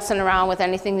messing around with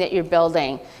anything that you're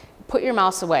building, put your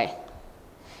mouse away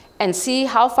and see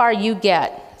how far you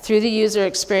get through the user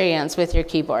experience with your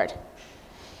keyboard.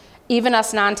 Even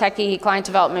us non-techie client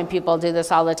development people do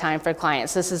this all the time for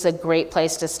clients. This is a great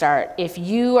place to start. If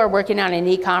you are working on an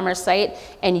e-commerce site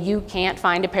and you can't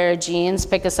find a pair of jeans,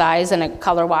 pick a size and a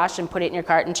color wash and put it in your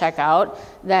cart and check out,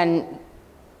 then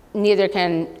neither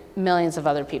can millions of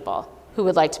other people who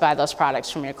would like to buy those products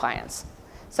from your clients.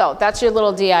 So that's your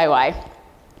little DIY.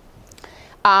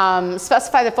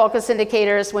 Specify the focus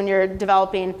indicators when you're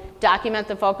developing. Document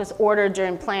the focus order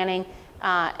during planning.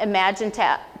 Imagine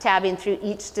tabbing through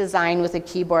each design with a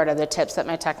keyboard are the tips that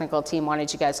my technical team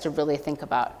wanted you guys to really think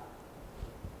about.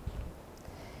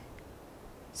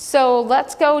 So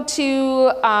let's go to,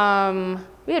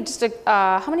 we have just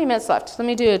how many minutes left? Let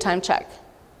me do a time check.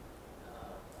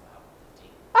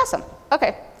 Awesome,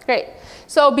 okay, great.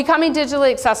 So becoming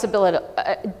digitally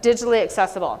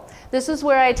accessible. This is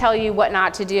where I tell you what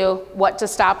not to do, what to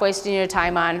stop wasting your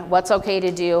time on, what's okay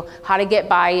to do, how to get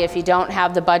by if you don't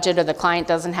have the budget or the client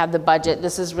doesn't have the budget.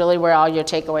 This is really where all your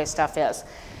takeaway stuff is.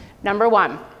 Number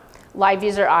one, live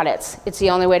user audits. It's the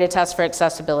only way to test for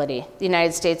accessibility. The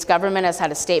United States government has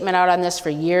had a statement out on this for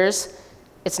years.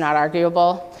 It's not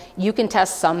arguable. You can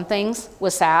test some things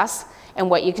with SAS. And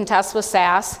what you can test with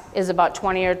SAS is about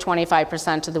 20 or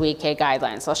 25% of the WCAG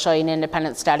guidelines. I'll show you an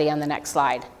independent study on the next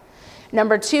slide.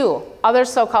 Number two, other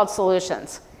so-called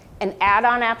solutions. An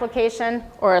add-on application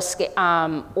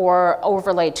or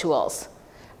overlay tools.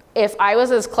 If I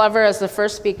was as clever as the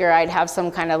first speaker, I'd have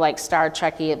some kind of like Star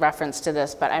Trek-y reference to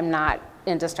this, but I'm not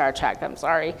into Star Trek, I'm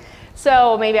sorry.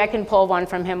 So maybe I can pull one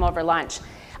from him over lunch.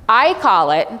 I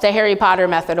call it the Harry Potter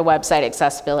method of website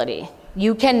accessibility.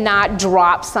 You cannot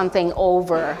drop something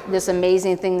over this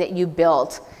amazing thing that you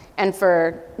built and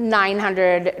for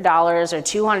 $900 or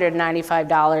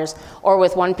 $295 or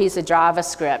with one piece of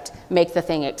JavaScript make the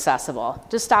thing accessible.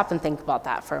 Just stop and think about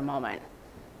that for a moment.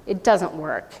 It doesn't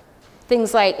work.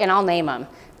 Things like, and I'll name them,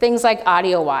 things like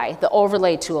AudioY, the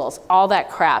overlay tools, all that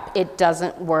crap, it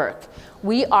doesn't work.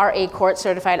 We are a court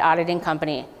certified auditing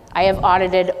company. I have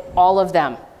audited all of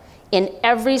them. In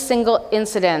every single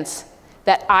incident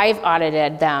that I've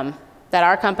audited them, that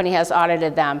our company has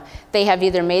audited them, they have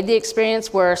either made the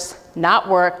experience worse, not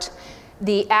worked.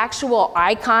 The actual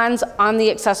icons on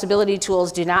the accessibility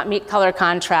tools do not meet color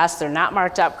contrast, they're not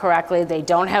marked up correctly, they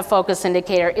don't have focus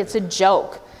indicator, it's a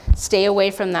joke. Stay away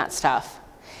from that stuff.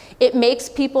 It makes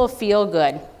people feel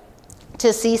good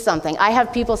to see something. I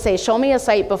have people say, show me a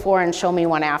site before and show me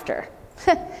one after.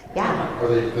 Yeah. Are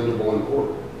they defendable in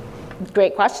court?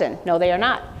 Great question. No, they are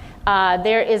not.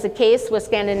 There is a case with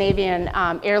Scandinavian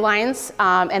Airlines,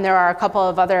 and there are a couple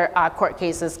of other court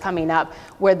cases coming up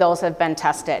where those have been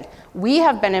tested. We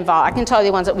have been involved, I can tell you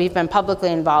the ones that we've been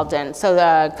publicly involved in. So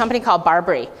the company called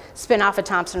Barbary, spin-off of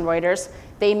Thomson Reuters,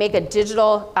 they make a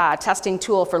digital testing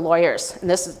tool for lawyers. And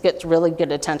this gets really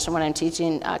good attention when I'm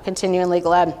teaching continuing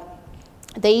legal ed.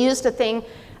 They used a thing,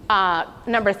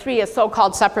 number three, a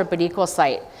so-called separate but equal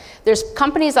site. There's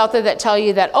companies out there that tell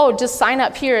you that, oh, just sign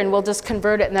up here and we'll just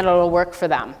convert it and then it'll work for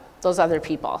them, those other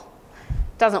people.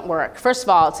 Doesn't work. First of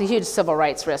all, it's a huge civil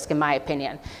rights risk in my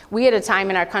opinion. We had a time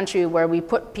in our country where we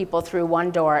put people through one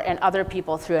door and other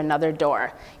people through another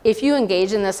door. If you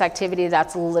engage in this activity,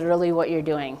 that's literally what you're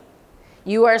doing.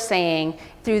 You are saying,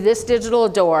 through this digital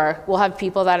door, we'll have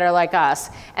people that are like us,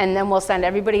 and then we'll send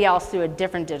everybody else through a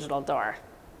different digital door.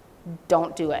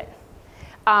 Don't do it.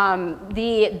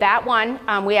 That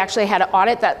one, we actually had to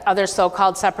audit that other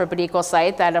so-called separate but equal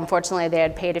site that unfortunately they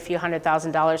had paid a few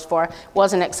 $100,000 for.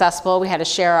 Wasn't accessible. We had to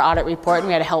share our audit report and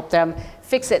we had to help them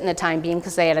fix it in the time being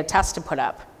because they had a test to put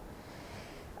up.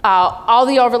 All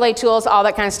the overlay tools, all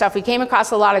that kind of stuff. We came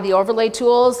across a lot of the overlay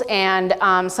tools and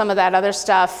some of that other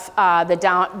stuff, the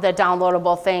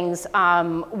downloadable things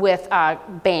with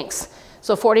banks.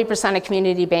 So 40% of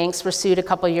community banks were sued a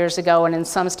couple years ago, and in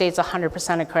some states,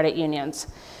 100% of credit unions.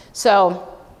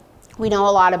 So We know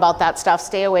a lot about that stuff.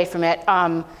 Stay away from it.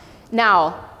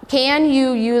 Now, can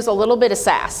you use a little bit of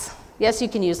SAS? Yes, you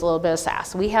can use a little bit of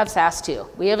SAS. We have SAS too.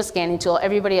 We have a scanning tool.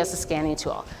 Everybody has a scanning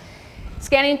tool.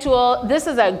 Scanning tool, this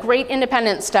is a great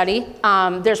independent study.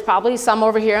 There's probably some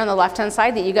over here on the left-hand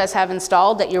side that you guys have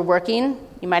installed that you're working.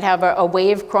 You might have a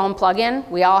Wave Chrome plugin.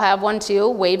 We all have one too.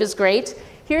 Wave is great.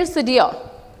 Here's the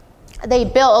deal. They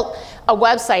built a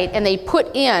website and they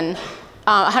put in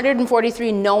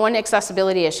 143 known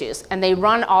accessibility issues, and they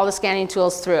run all the scanning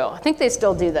tools through. I think they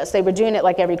still do this. They were doing it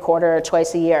like every quarter or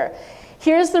twice a year.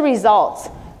 Here's the results.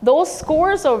 Those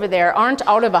scores over there aren't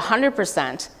out of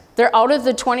 100%. They're out of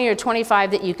the 20 or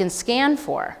 25 that you can scan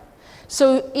for.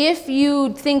 So if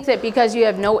you think that because you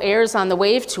have no errors on the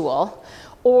Wave tool,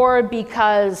 or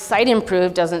because Site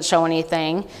Improve doesn't show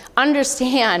anything,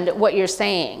 understand what you're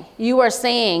saying. You are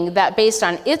saying that based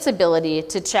on its ability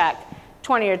to check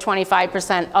 20 or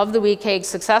 25% of the WCAG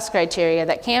success criteria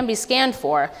that can be scanned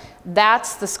for,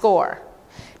 that's the score.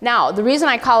 Now, the reason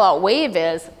I call out Wave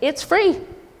is it's free.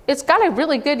 It's got a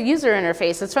really good user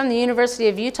interface. It's from the University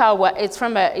of Utah. It's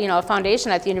from a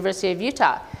foundation at the University of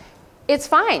Utah. It's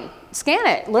fine. Scan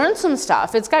it. Learn some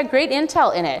stuff. It's got great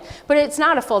intel in it. But it's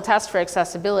not a full test for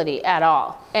accessibility at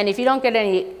all. And if you don't get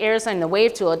any errors on the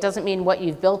Wave tool, it doesn't mean what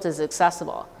you've built is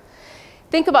accessible.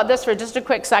 Think about this for just a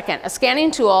quick second. A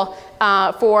scanning tool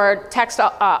for text,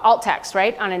 alt text,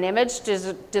 right, on an image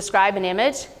to describe an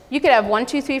image. You could have 1,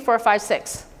 2, 3, 4, 5,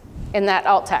 6 in that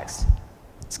alt text.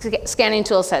 Scanning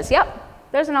tool says, yep,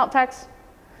 there's an alt text.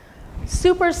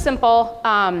 Super simple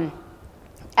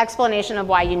explanation of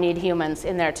why you need humans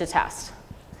in there to test.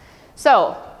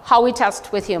 So, how we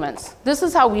test with humans. This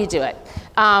is how we do it.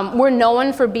 We're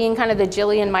known for being kind of the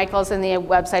Jillian Michaels in the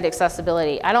website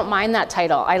accessibility. I don't mind that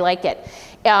title. I like it.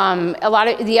 A lot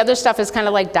of the other stuff is kind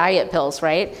of like diet pills,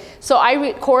 right? So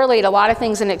I correlate a lot of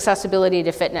things in accessibility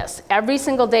to fitness. Every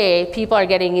single day, people are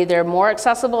getting either more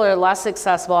accessible or less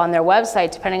accessible on their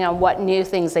website, depending on what new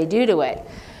things they do to it.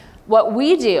 What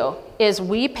we do is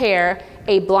we pair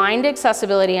a blind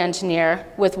accessibility engineer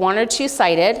with 1 or 2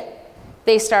 sighted.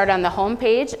 They start on the home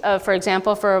page, for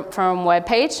example, from web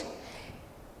page.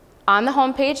 On the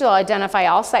home page, they'll identify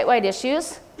all site-wide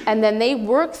issues, and then they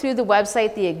work through the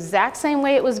website the exact same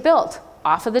way it was built,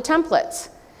 off of the templates.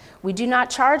 We do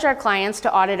not charge our clients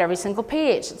to audit every single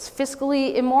page. It's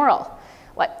fiscally immoral.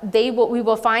 We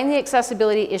will find the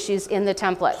accessibility issues in the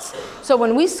templates. So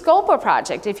when we scope a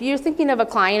project, if you're thinking of a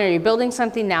client or you're building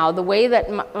something now, the way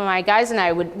that my guys and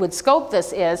I would scope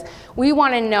this is, we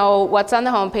want to know what's on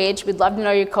the home page. We'd love to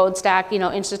know your code stack,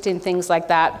 interesting things like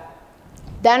that.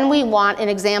 Then we want an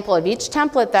example of each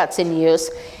template that's in use,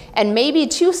 and maybe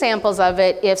 2 samples of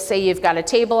it if, say, you've got a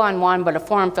table on one but a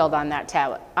form filled on that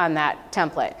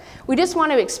template. We just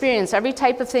want to experience every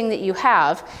type of thing that you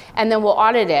have, and then we'll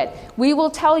audit it. We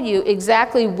will tell you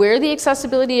exactly where the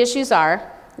accessibility issues are,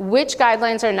 which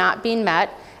guidelines are not being met,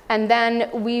 and then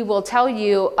we will tell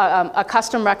you a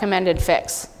custom recommended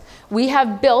fix. We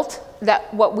have built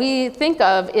that what we think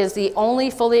of is the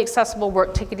only fully accessible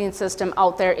work ticketing system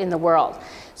out there in the world.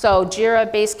 So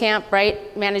Jira, Basecamp,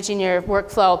 right, managing your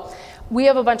workflow. We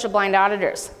have a bunch of blind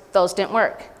auditors. Those didn't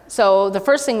work. So the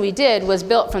first thing we did was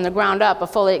built from the ground up a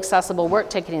fully accessible work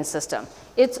ticketing system.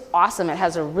 It's awesome. It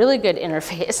has a really good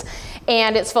interface,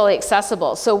 and it's fully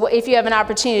accessible. So if you have an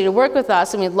opportunity to work with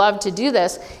us, and we'd love to do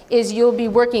this, is you'll be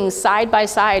working side by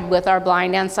side with our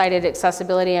blind and sighted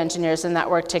accessibility engineers in that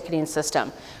work ticketing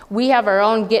system. We have our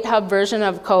own GitHub version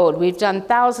of code. We've done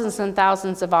thousands and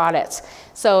thousands of audits.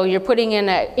 So you're putting in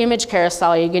an image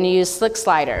carousel, you're going to use Slick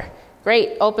Slider.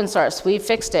 Great, open source, we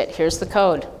fixed it, here's the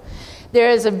code. There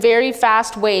is a very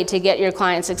fast way to get your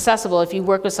clients accessible if you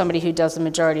work with somebody who does the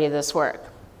majority of this work.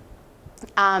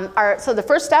 So the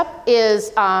first step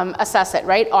is assess it,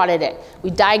 right? Audit it. We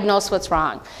diagnose what's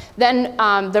wrong. Then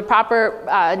the proper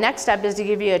next step is to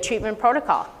give you a treatment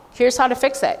protocol. Here's how to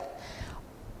fix it.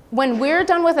 When we're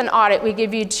done with an audit, we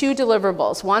give you 2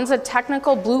 deliverables. One's a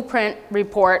technical blueprint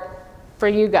report for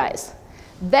you guys.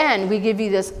 Then we give you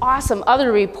this awesome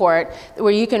other report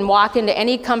where you can walk into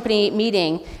any company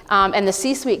meeting and the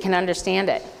C-suite can understand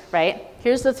it, right?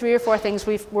 Here's the 3 or 4 things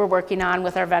we're working on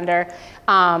with our vendor.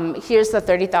 Here's the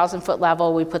 30,000 foot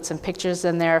level. We put some pictures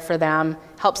in there for them,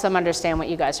 helps them understand what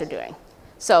you guys are doing.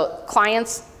 So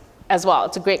clients as well.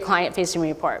 It's a great client-facing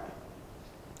report.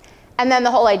 And then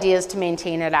the whole idea is to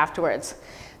maintain it afterwards.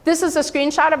 This is a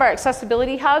screenshot of our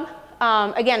accessibility hub.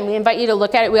 Again, we invite you to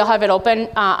look at it. We'll have it open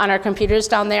on our computers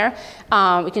down there.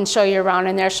 We can show you around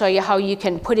in there, show you how you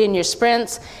can put in your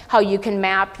sprints, how you can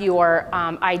map your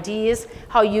IDs,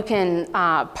 how you can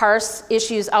parse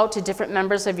issues out to different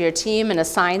members of your team and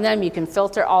assign them. You can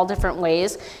filter all different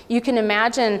ways. You can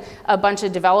imagine a bunch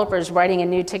of developers writing a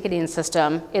new ticketing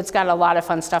system. It's got a lot of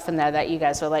fun stuff in there that you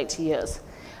guys would like to use.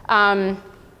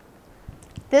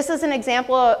 This is an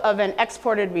example of an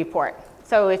exported report.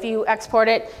 So if you export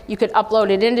it, you could upload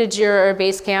it into Jira or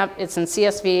Basecamp. It's in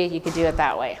CSV. You could do it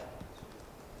that way.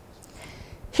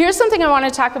 Here's something I want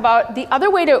to talk about. The other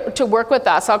way to work with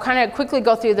us, I'll kind of quickly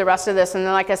go through the rest of this, and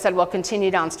then like I said, we'll continue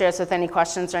downstairs with any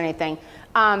questions or anything.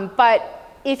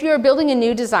 But if you're building a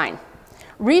new design,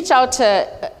 reach out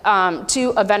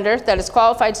to a vendor that is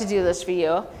qualified to do this for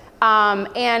you.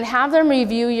 And have them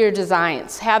review your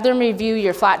designs. Have them review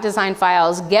your flat design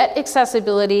files. Get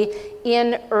accessibility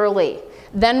in early.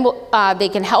 Then they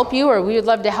can help you, or we would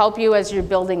love to help you as you're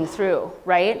building through,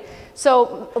 right?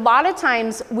 So a lot of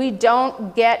times we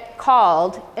don't get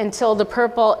called until the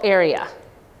purple area.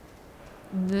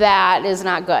 That is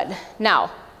not good. Now,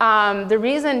 the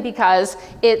reason because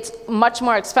it's much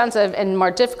more expensive and more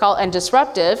difficult and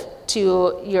disruptive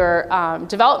to your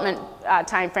development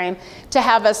time frame to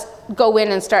have us go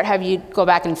in and have you go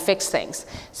back and fix things.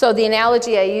 So the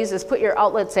analogy I use is put your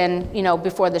outlets in,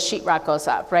 before the sheetrock goes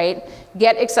up, right?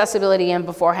 Get accessibility in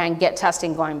beforehand, get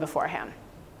testing going beforehand.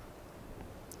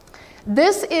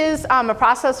 This is a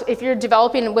process. If you're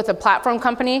developing with a platform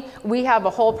company, we have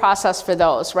a whole process for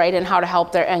those, right? And how to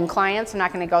help their end clients. I'm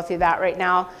not going to go through that right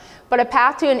now. But a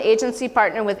path to an agency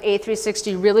partner with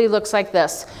A360 really looks like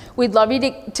this. We'd love you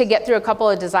to get through a couple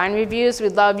of design reviews.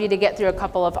 We'd love you to get through a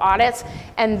couple of audits.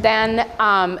 And then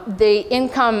the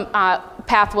income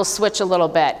path will switch a little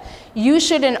bit. You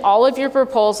should, in all of your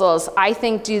proposals, I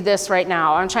think, do this right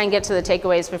now. I'm trying to get to the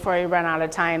takeaways before we run out of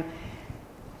time.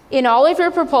 In all of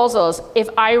your proposals, if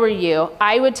I were you,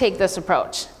 I would take this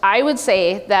approach. I would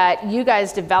say that you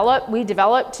guys we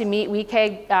develop to meet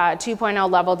WCAG 2.0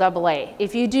 level AA.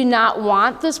 If you do not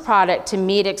want this product to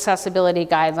meet accessibility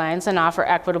guidelines and offer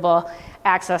equitable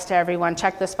access to everyone,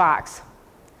 check this box.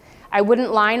 I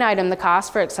wouldn't line item the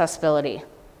cost for accessibility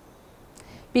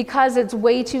because it's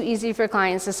way too easy for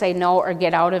clients to say no or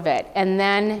get out of it, and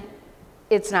then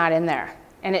it's not in there.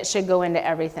 And it should go into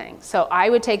everything. So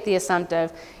I would take the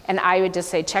assumptive, and I would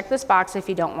just say, check this box if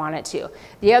you don't want it to.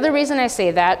 The other reason I say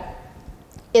that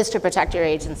is to protect your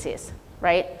agencies,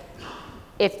 right?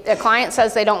 If a client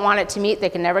says they don't want it to meet, they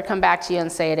can never come back to you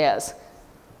and say it is.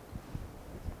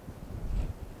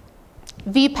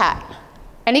 VPAT.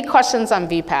 Any questions on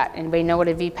VPAT? Anybody know what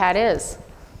a VPAT is?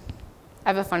 I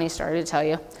have a funny story to tell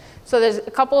you. So there's a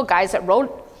couple of guys that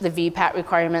wrote the VPAT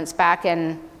requirements back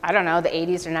in, I don't know, the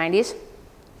 80s or 90s.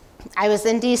 I was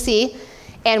in DC,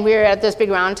 and we were at this big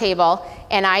round table,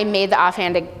 and I made the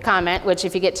offhanded comment, which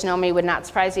if you get to know me would not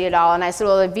surprise you at all, and I said,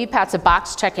 well, the VPAT's a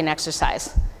box checking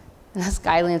exercise. And this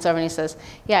guy leans over and he says,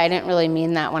 yeah, I didn't really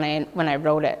mean that when I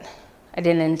wrote it. I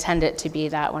didn't intend it to be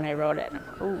that when I wrote it.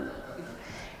 Ooh.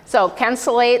 So Ken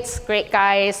Salates, great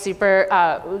guy, super,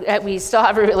 we still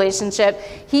have a relationship.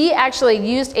 He actually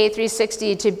used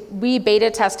A360 we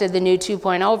beta tested the new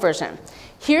 2.0 version.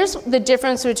 Here's the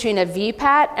difference between a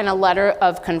VPAT and a letter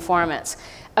of conformance.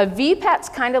 A VPAT's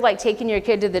kind of like taking your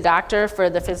kid to the doctor for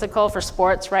the physical, for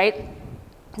sports, right?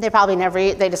 They probably never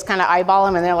eat, they just kind of eyeball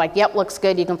them and they're like, yep, looks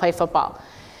good, you can play football.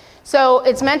 So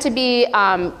it's meant to be,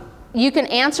 you can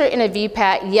answer in a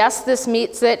VPAT, yes, this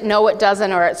meets it, no, it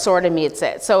doesn't, or it sort of meets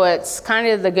it. So it's kind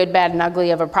of the good, bad, and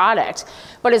ugly of a product.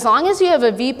 But as long as you have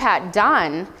a VPAT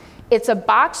done, it's a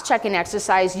box checking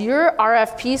exercise. Your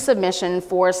RFP submission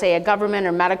for, say, a government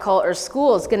or medical or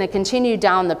school is going to continue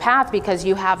down the path because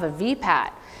you have a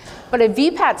VPAT. But a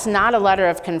VPAT's not a letter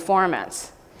of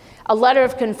conformance. A letter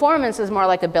of conformance is more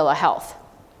like a bill of health.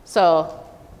 So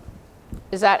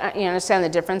is that, you understand the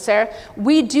difference there?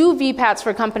 We do VPATs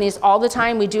for companies all the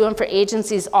time. We do them for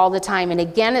agencies all the time. And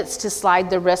again, it's to slide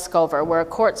the risk over. We're a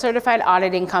court-certified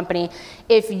auditing company.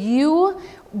 If you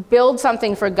build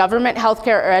something for government,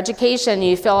 healthcare, or education,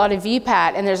 you fill out a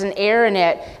VPAT and there's an error in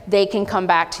it, they can come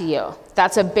back to you.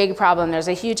 That's a big problem. There's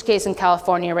a huge case in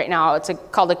California right now. It's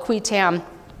called a Quitam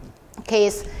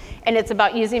case, and it's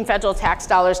about using federal tax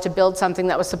dollars to build something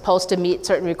that was supposed to meet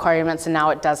certain requirements and now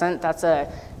it doesn't. That's a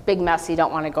big mess you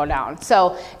don't want to go down.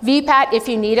 So VPAT, if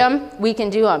you need them, we can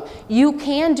do them. You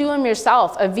can do them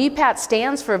yourself. A VPAT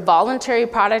stands for Voluntary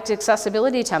Product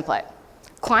Accessibility Template.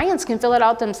 Clients can fill it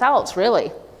out themselves,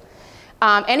 really.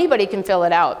 Anybody can fill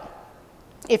it out.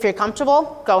 If you're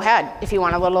comfortable, go ahead. If you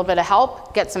want a little bit of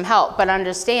help, get some help, but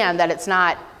understand that it's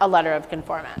not a letter of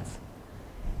conformance.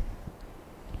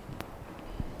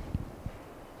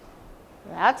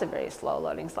 That's a very slow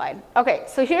loading slide. Okay,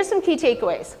 so here's some key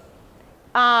takeaways.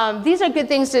 These are good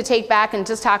things to take back and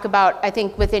just talk about, I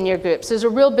think, within your groups. There's a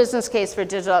real business case for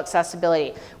digital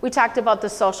accessibility. We talked about the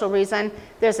social reason.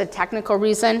 There's a technical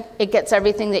reason. It gets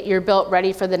everything that you're built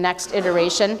ready for the next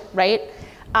iteration, right?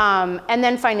 And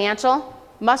then financial,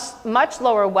 much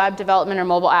lower web development or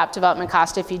mobile app development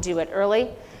cost if you do it early.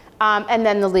 And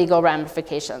then the legal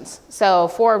ramifications. So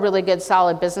 4 really good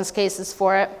solid business cases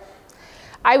for it.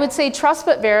 I would say trust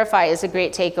but verify is a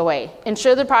great takeaway.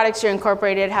 Ensure the products you're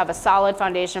incorporated have a solid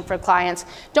foundation for clients.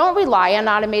 Don't rely on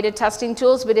automated testing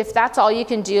tools, but if that's all you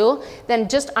can do, then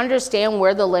just understand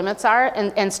where the limits are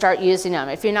and start using them.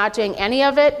 If you're not doing any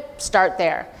of it, start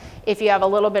there. If you have a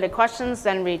little bit of questions,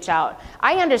 then reach out.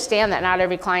 I understand that not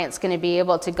every client's going to be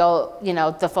able to go, you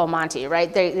know, the full Monty,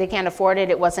 right? They can't afford it,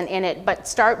 it wasn't in it, but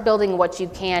start building what you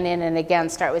can in, and again,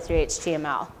 start with your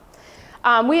HTML.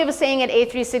 We have a saying at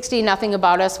A360, nothing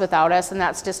about us without us, and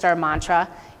that's just our mantra.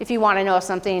 If you want to know if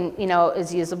something, you know,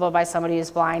 is usable by somebody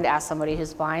who's blind, ask somebody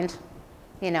who's blind.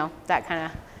 You know, that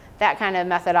kind of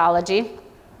methodology.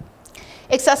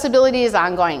 Accessibility is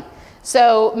ongoing.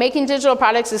 So making digital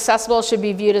products accessible should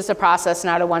be viewed as a process,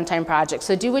 not a one-time project.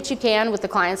 So do what you can with the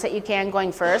clients that you can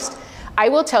going first. I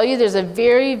will tell you there's a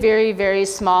very, very, very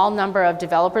small number of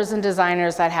developers and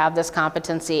designers that have this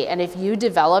competency. And if you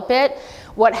develop it,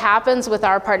 what happens with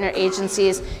our partner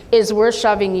agencies is we're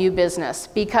shoving you business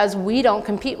because we don't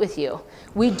compete with you.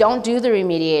 We don't do the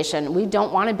remediation. We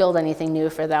don't want to build anything new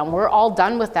for them. We're all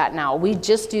done with that now. We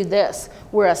just do this.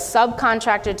 We're a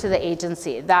subcontractor to the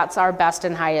agency. That's our best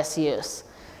and highest use.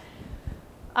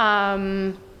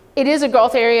 It is a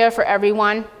growth area for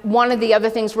everyone. One of the other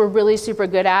things we're really super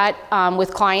good at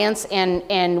with clients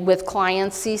and with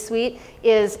clients C-suite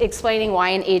is explaining why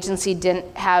an agency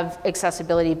didn't have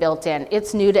accessibility built in.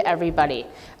 It's new to everybody.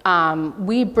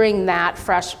 We bring that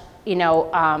fresh, you know,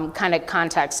 kind of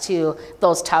context to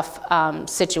those tough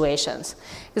situations.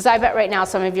 Because I bet right now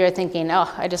some of you are thinking,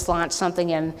 oh, I just launched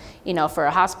something in, you know, for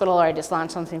a hospital, or I just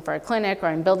launched something for a clinic, or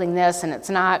I'm building this and it's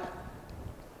not.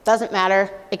 Doesn't matter,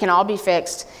 it can all be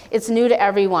fixed. It's new to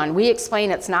everyone. We explain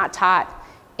it's not taught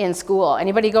in school.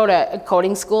 Anybody go to a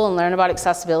coding school and learn about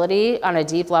accessibility on a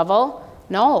deep level?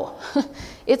 No,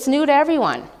 it's new to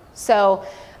everyone. So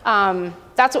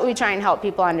that's what we try and help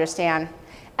people understand.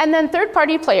 And then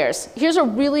third-party players. Here's a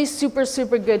really super,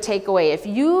 super good takeaway. If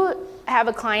you have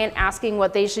a client asking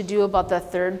what they should do about the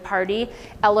third-party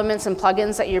elements and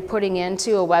plugins that you're putting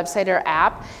into a website or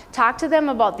app, talk to them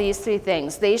about these 3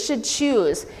 things. They should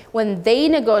choose, when they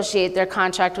negotiate their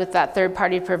contract with that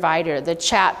third-party provider, the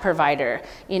chat provider,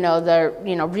 you know, the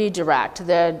redirect,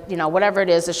 the whatever it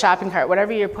is, the shopping cart,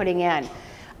 whatever you're putting in.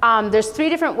 There's 3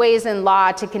 different ways in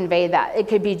law to convey that. It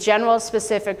could be general,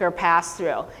 specific, or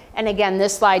pass-through. And again,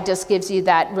 this slide just gives you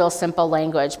that real simple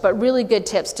language, but really good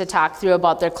tips to talk through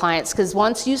about their clients, because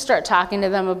once you start talking to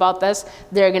them about this,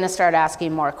 they're going to start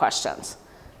asking more questions.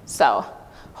 So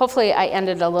hopefully I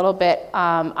ended a little bit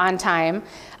on time.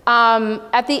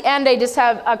 At the end, I just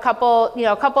have a couple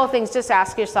of things just to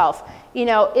ask yourself. You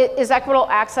know, is equitable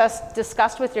access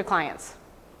discussed with your clients?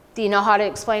 Do you know how to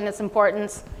explain its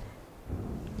importance?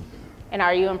 And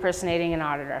are you impersonating an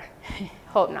auditor?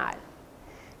 Hope not,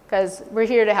 because we're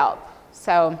here to help.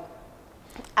 So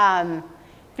if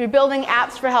you're building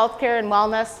apps for healthcare and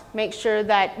wellness, make sure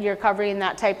that you're covering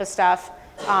that type of stuff.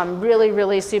 Really,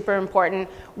 really super important.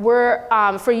 We're,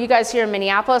 for you guys here in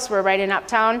Minneapolis, we're right in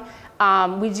Uptown.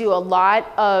 We do a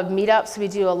lot of meetups. We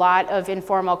do a lot of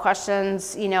informal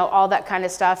questions, you know, all that kind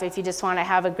of stuff. If you just want to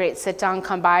have a great sit down,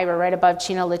 come by. We're right above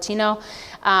Chino Latino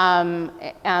on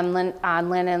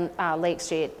Lynn and Lake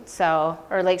Street. So,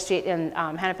 or Lake Street in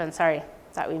Hennepin, sorry,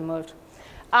 thought we moved.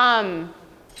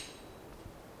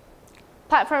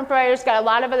 Platform providers got a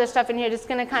lot of other stuff in here. Just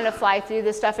going to kind of fly through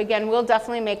this stuff. Again, we'll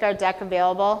definitely make our deck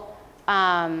available.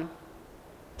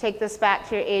 Take this back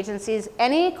to your agencies.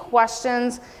 Any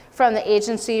questions from the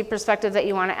agency perspective that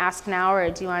you want to ask now, or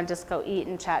do you want to just go eat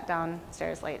and chat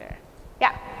downstairs later?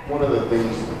 Yeah? One of the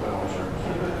things, and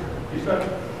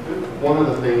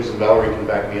Valerie can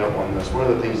back me up on this,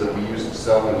 one of the things that we use to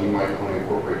sell and you might want to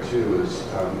incorporate too is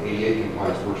ADA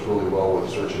compliance works really well with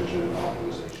search engine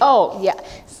optimization. Oh, yeah.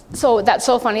 So that's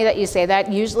so funny that you say that.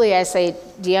 Usually I say,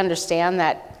 do you understand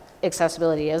that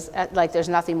accessibility is, like, there's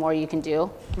nothing more you can do,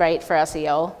 right, for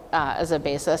SEO as a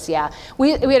basis. Yeah,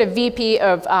 we had a VP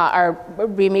of our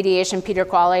remediation, Peter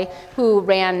Qualley, who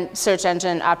ran search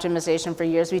engine optimization for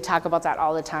years. We talk about that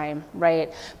all the time,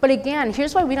 right? But again,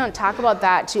 here's why we don't talk about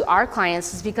that to our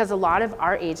clients, is because a lot of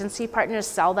our agency partners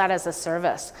sell that as a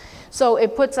service. So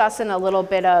it puts us in a little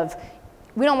bit of,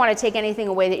 we don't want to take anything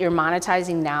away that you're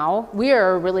monetizing now. We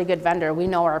are a really good vendor. We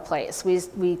know our place.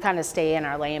 We kind of stay in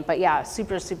our lane. But yeah,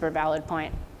 super, super valid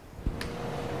point.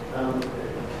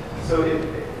 So we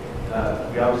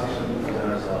obviously shouldn't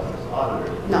present ourselves as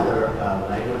auditors. No. Is there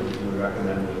language you would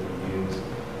recommend that we use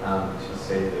to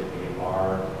say that we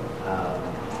are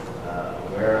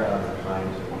aware of and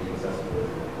trying to meet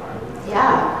accessibility requirements?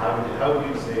 Yeah. How would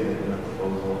you say that in a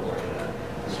proposal or in a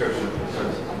description of the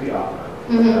services we offer,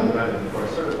 Mm-hmm. we're not looking for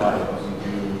certified, but we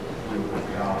do what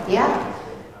we offer? Yeah.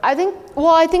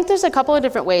 I think there's a couple of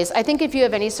different ways. I think if you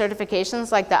have any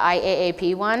certifications like the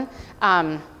IAAP one,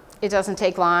 it doesn't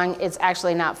take long. It's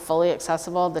actually not fully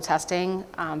accessible, the testing,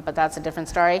 but that's a different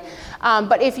story.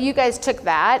 But if you guys took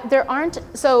that,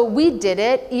 so we did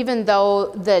it even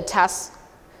though the tests,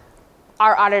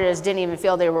 our auditors didn't even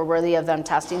feel they were worthy of them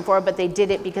testing for, but they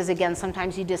did it because, again,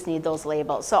 sometimes you just need those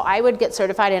labels. So I would get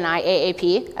certified in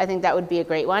IAAP. I think that would be a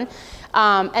great one.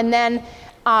 And then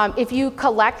if you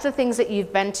collect the things that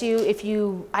you've been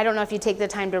to, I don't know if you take the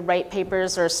time to write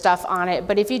papers or stuff on it,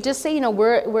 but if you just say,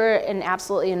 we're an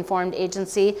absolutely informed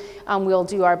agency, we'll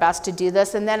do our best to do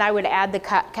this. And then I would add the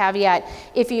caveat,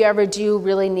 if you ever do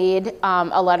really need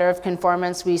a letter of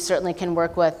conformance, we certainly can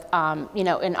work with,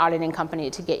 an auditing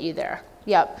company to get you there.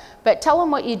 Yep, but tell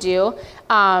them what you do.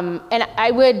 And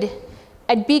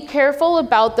I'd be careful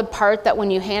about the part that when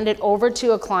you hand it over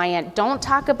to a client, don't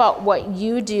talk about what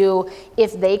you do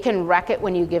if they can wreck it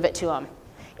when you give it to them.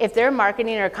 If their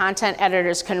marketing or content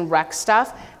editors can wreck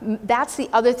stuff, that's the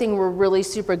other thing we're really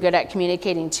super good at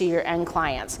communicating to your end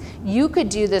clients. You could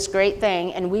do this great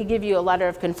thing and we give you a letter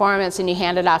of conformance and you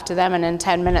hand it off to them and in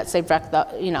 10 minutes they've wrecked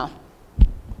the,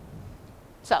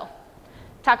 So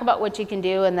talk about what you can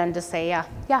do and then just say,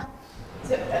 yeah.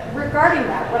 So regarding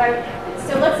that,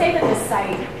 so let's say that the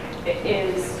site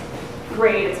is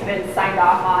great, it's been signed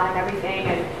off on and everything,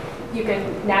 and you can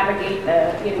navigate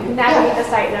the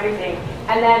site and everything,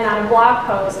 and then on a blog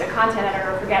post, a content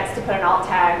editor forgets to put an alt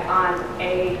tag on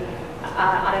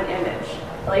an image.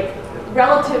 Like,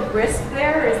 relative risk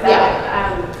there is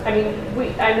that.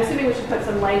 I'm assuming we should put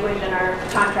some language in our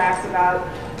contracts about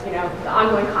the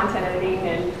ongoing content editing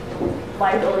and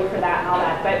liability for that and all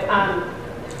that, but.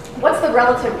 What's the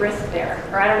relative risk there?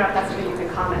 Or I don't know if that's something you can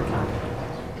comment on.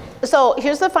 So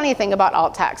here's the funny thing about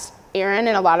alt text. Aaron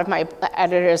and a lot of my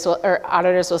auditors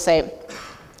will say,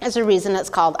 there's a reason it's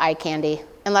called eye candy.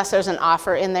 Unless there's an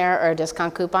offer in there or a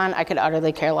discount coupon, I could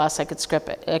utterly care less. I could skip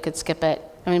it.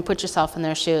 Put yourself in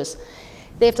their shoes.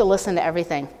 They have to listen to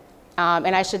everything.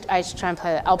 And I should try and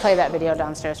play that. I'll play that video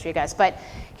downstairs for you guys. But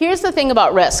here's the thing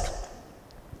about risk.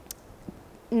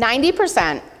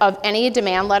 90% of any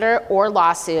demand letter or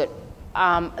lawsuit,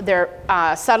 they're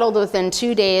settled within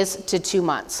 2 days to 2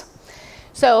 months.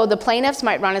 So the plaintiffs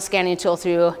might run a scanning tool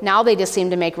through. Now they just seem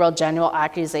to make real general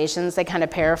accusations. They kind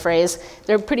of paraphrase.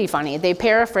 They're pretty funny. They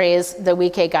paraphrase the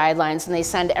WCAG guidelines and they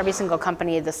send every single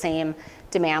company the same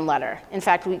demand letter. In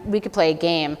fact, we could play a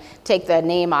game, take the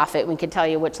name off it, we could tell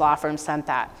you which law firm sent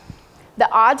that.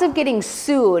 The odds of getting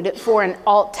sued for an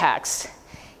alt text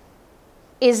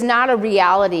is not a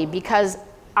reality because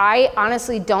I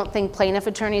honestly don't think plaintiff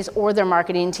attorneys or their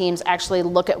marketing teams actually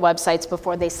look at websites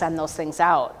before they send those things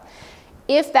out.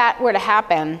 If that were to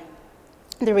happen,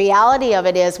 the reality of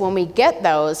it is when we get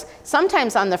those,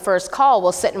 sometimes on the first call,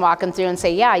 we'll sit and walk them through and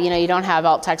say, yeah, you don't have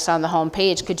alt text on the home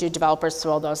page. Could your developers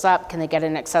throw those up? Can they get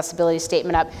an accessibility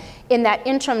statement up? In that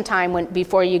interim time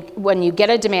when you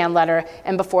get a demand letter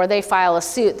and before they file a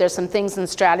suit, there's some things in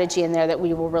strategy in there that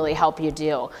we will really help you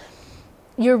do.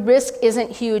 Your risk isn't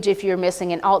huge if you're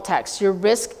missing an alt text. Your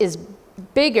risk is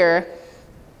bigger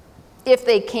if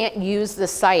they can't use the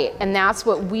site. And that's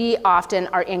what we often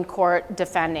are in court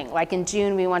defending. Like in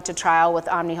June, we went to trial with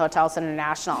Omni Hotels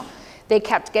International. They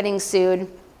kept getting sued.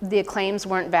 The claims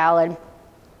weren't valid.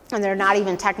 And they're not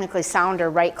even technically sound or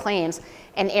right claims.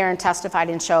 And Aaron testified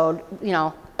and showed,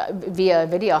 via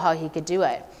video how he could do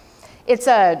it.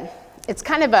 It's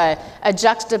kind of a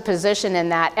juxtaposition in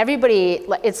that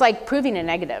it's like proving a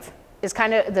negative. Is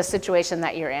kind of the situation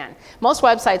that you're in. Most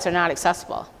websites are not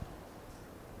accessible.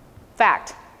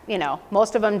 Fact.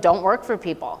 Most of them don't work for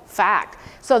people. Fact.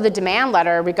 So the demand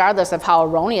letter, regardless of how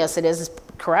erroneous it is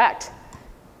correct,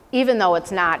 even though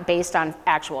it's not based on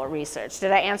actual research.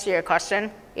 Did I answer your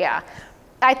question? Yeah.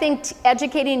 I think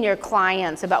educating your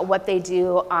clients about what they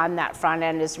do on that front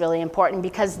end is really important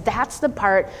because that's the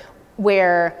part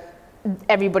where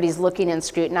everybody's looking and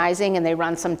scrutinizing and they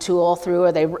run some tool through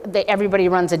or everybody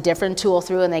runs a different tool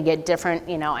through and they get different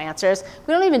answers.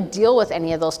 We don't even deal with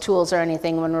any of those tools or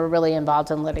anything when we're really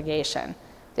involved in litigation.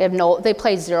 They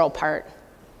play zero part.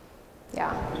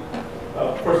 Yeah.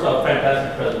 First off,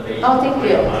 fantastic presentation. Oh, thank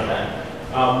you. On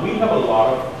that. We have a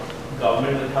lot of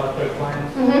government and healthcare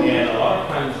clients, and a lot of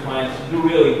times clients do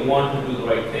really want to do the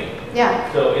right thing.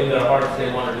 Yeah. So in their hearts,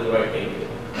 they want to do the right thing,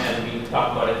 and we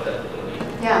talk about accessibility.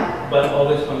 Yeah. But it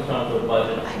always comes down to a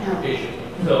budget issue.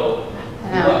 So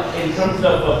in terms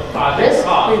of a project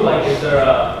cost, like is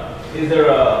there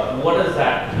a, what is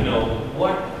that, you know,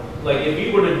 like if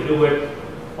we were to do it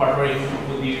partnering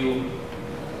with you,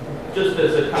 just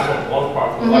as a kind of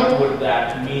ballpark, what would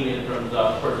that mean in terms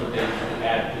of percentage to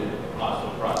add to the cost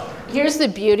of the project? Here's the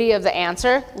beauty of the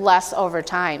answer, less over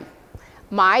time.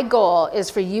 My goal is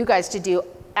for you guys to do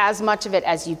as much of it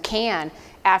as you can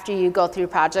after you go through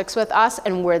projects with us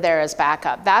and we're there as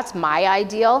backup. That's my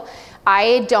ideal.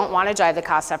 I don't want to drive the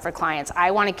cost up for clients.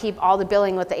 I want to keep all the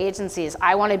billing with the agencies.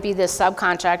 I want to be this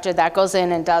subcontractor that goes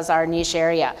in and does our niche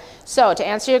area. So to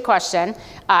answer your question,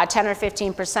 10 or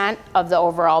 15% of the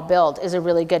overall build is a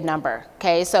really good number.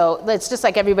 Okay, so it's just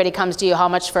like everybody comes to you, how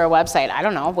much for a website? I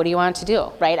don't know, what do you want to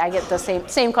do, right? I get the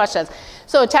same questions.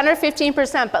 So 10 or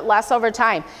 15%, but less over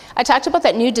time. I talked about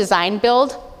that new design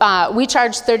build. We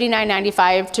charge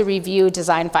 $39.95 to review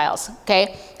design files,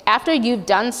 okay? After you've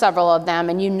done several of them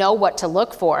and you know what to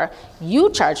look for, you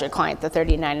charge your client the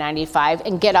 $39.95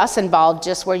 and get us involved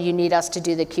just where you need us to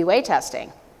do the QA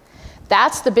testing.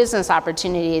 That's the business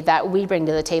opportunity that we bring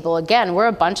to the table. Again, we're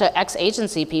a bunch of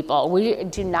ex-agency people. We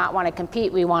do not want to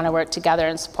compete. We want to work together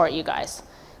and support you guys.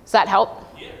 Does that help?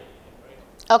 Yeah.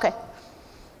 Okay.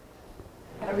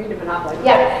 I read a monopoly.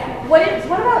 Yeah. What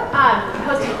about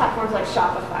hosting platforms like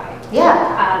Shopify?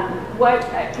 Yeah.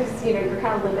 Because you're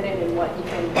kind of limited in what you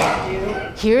can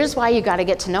do. Here's why you got to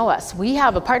get to know us. We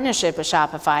have a partnership with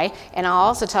Shopify, and I'll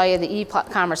also tell you the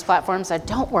e-commerce platforms that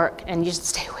don't work and you should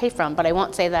stay away from, but I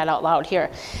won't say that out loud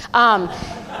here.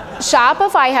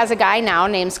 Shopify has a guy now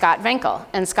named Scott Venkel,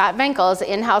 and Scott Venkel is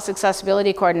the in-house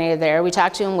accessibility coordinator there. We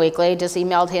talk to him weekly, just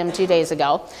emailed him 2 days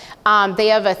ago. They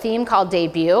have a theme called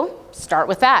Debut. Start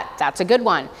with that. That's a good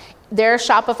one. Their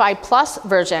Shopify Plus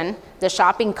version, the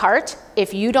shopping cart,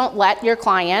 if you don't let your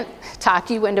client talk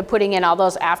you into putting in all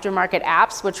those aftermarket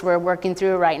apps, which we're working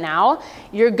through right now,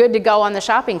 you're good to go on the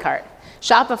shopping cart.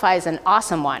 Shopify is an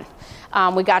awesome one.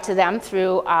 We got to them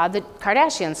through the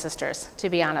Kardashian sisters, to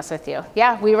be honest with you.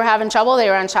 Yeah, we were having trouble. They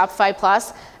were on Shopify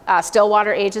Plus.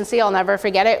 Stillwater Agency, I'll never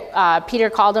forget it. Peter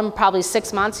called him probably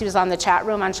 6 months. He was on the chat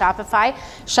room on Shopify.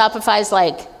 Shopify's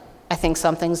like, I think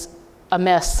something's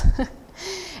amiss.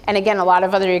 And again, a lot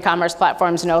of other e-commerce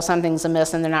platforms know something's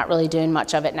amiss and they're not really doing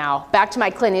much of it now. Back to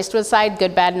my Clint Eastwood side,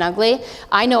 good, bad, and ugly.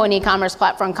 I know an e-commerce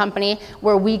platform company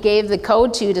where we gave the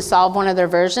code to solve one of their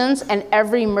versions, and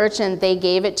every merchant they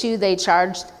gave it to, they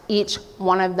charged each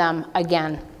one of them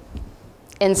again,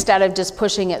 instead of just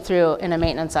pushing it through in a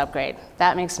maintenance upgrade.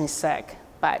 That makes me sick,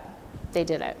 but they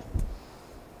did it.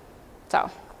 So,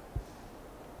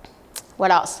 what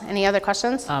else? Any other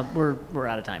questions? We're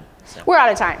out of time. So. We're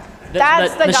out of time.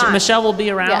 That's the gone. Michelle will be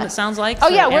around, it sounds like. Oh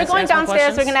so yeah, we're going ask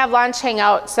downstairs. We're going to have lunch, hang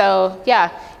out. So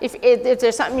yeah, if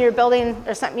there's something you're building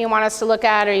or something you want us to look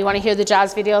at, or you want to hear the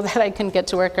jazz video that I couldn't get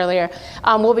to work earlier,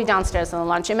 we'll be downstairs in the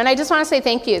lunchroom. And I just want to say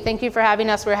thank you. Thank you for having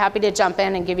us. We're happy to jump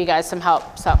in and give you guys some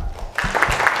help. So.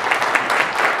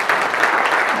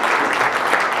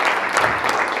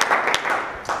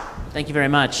 Thank you very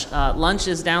much. Lunch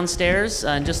is downstairs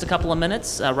in just a couple of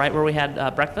minutes, right where we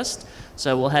had breakfast.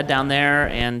 So we'll head down there,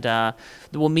 and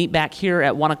we'll meet back here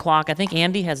at 1 o'clock. I think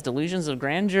Andy has delusions of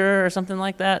grandeur or something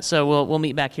like that. So we'll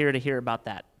meet back here to hear about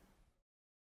that.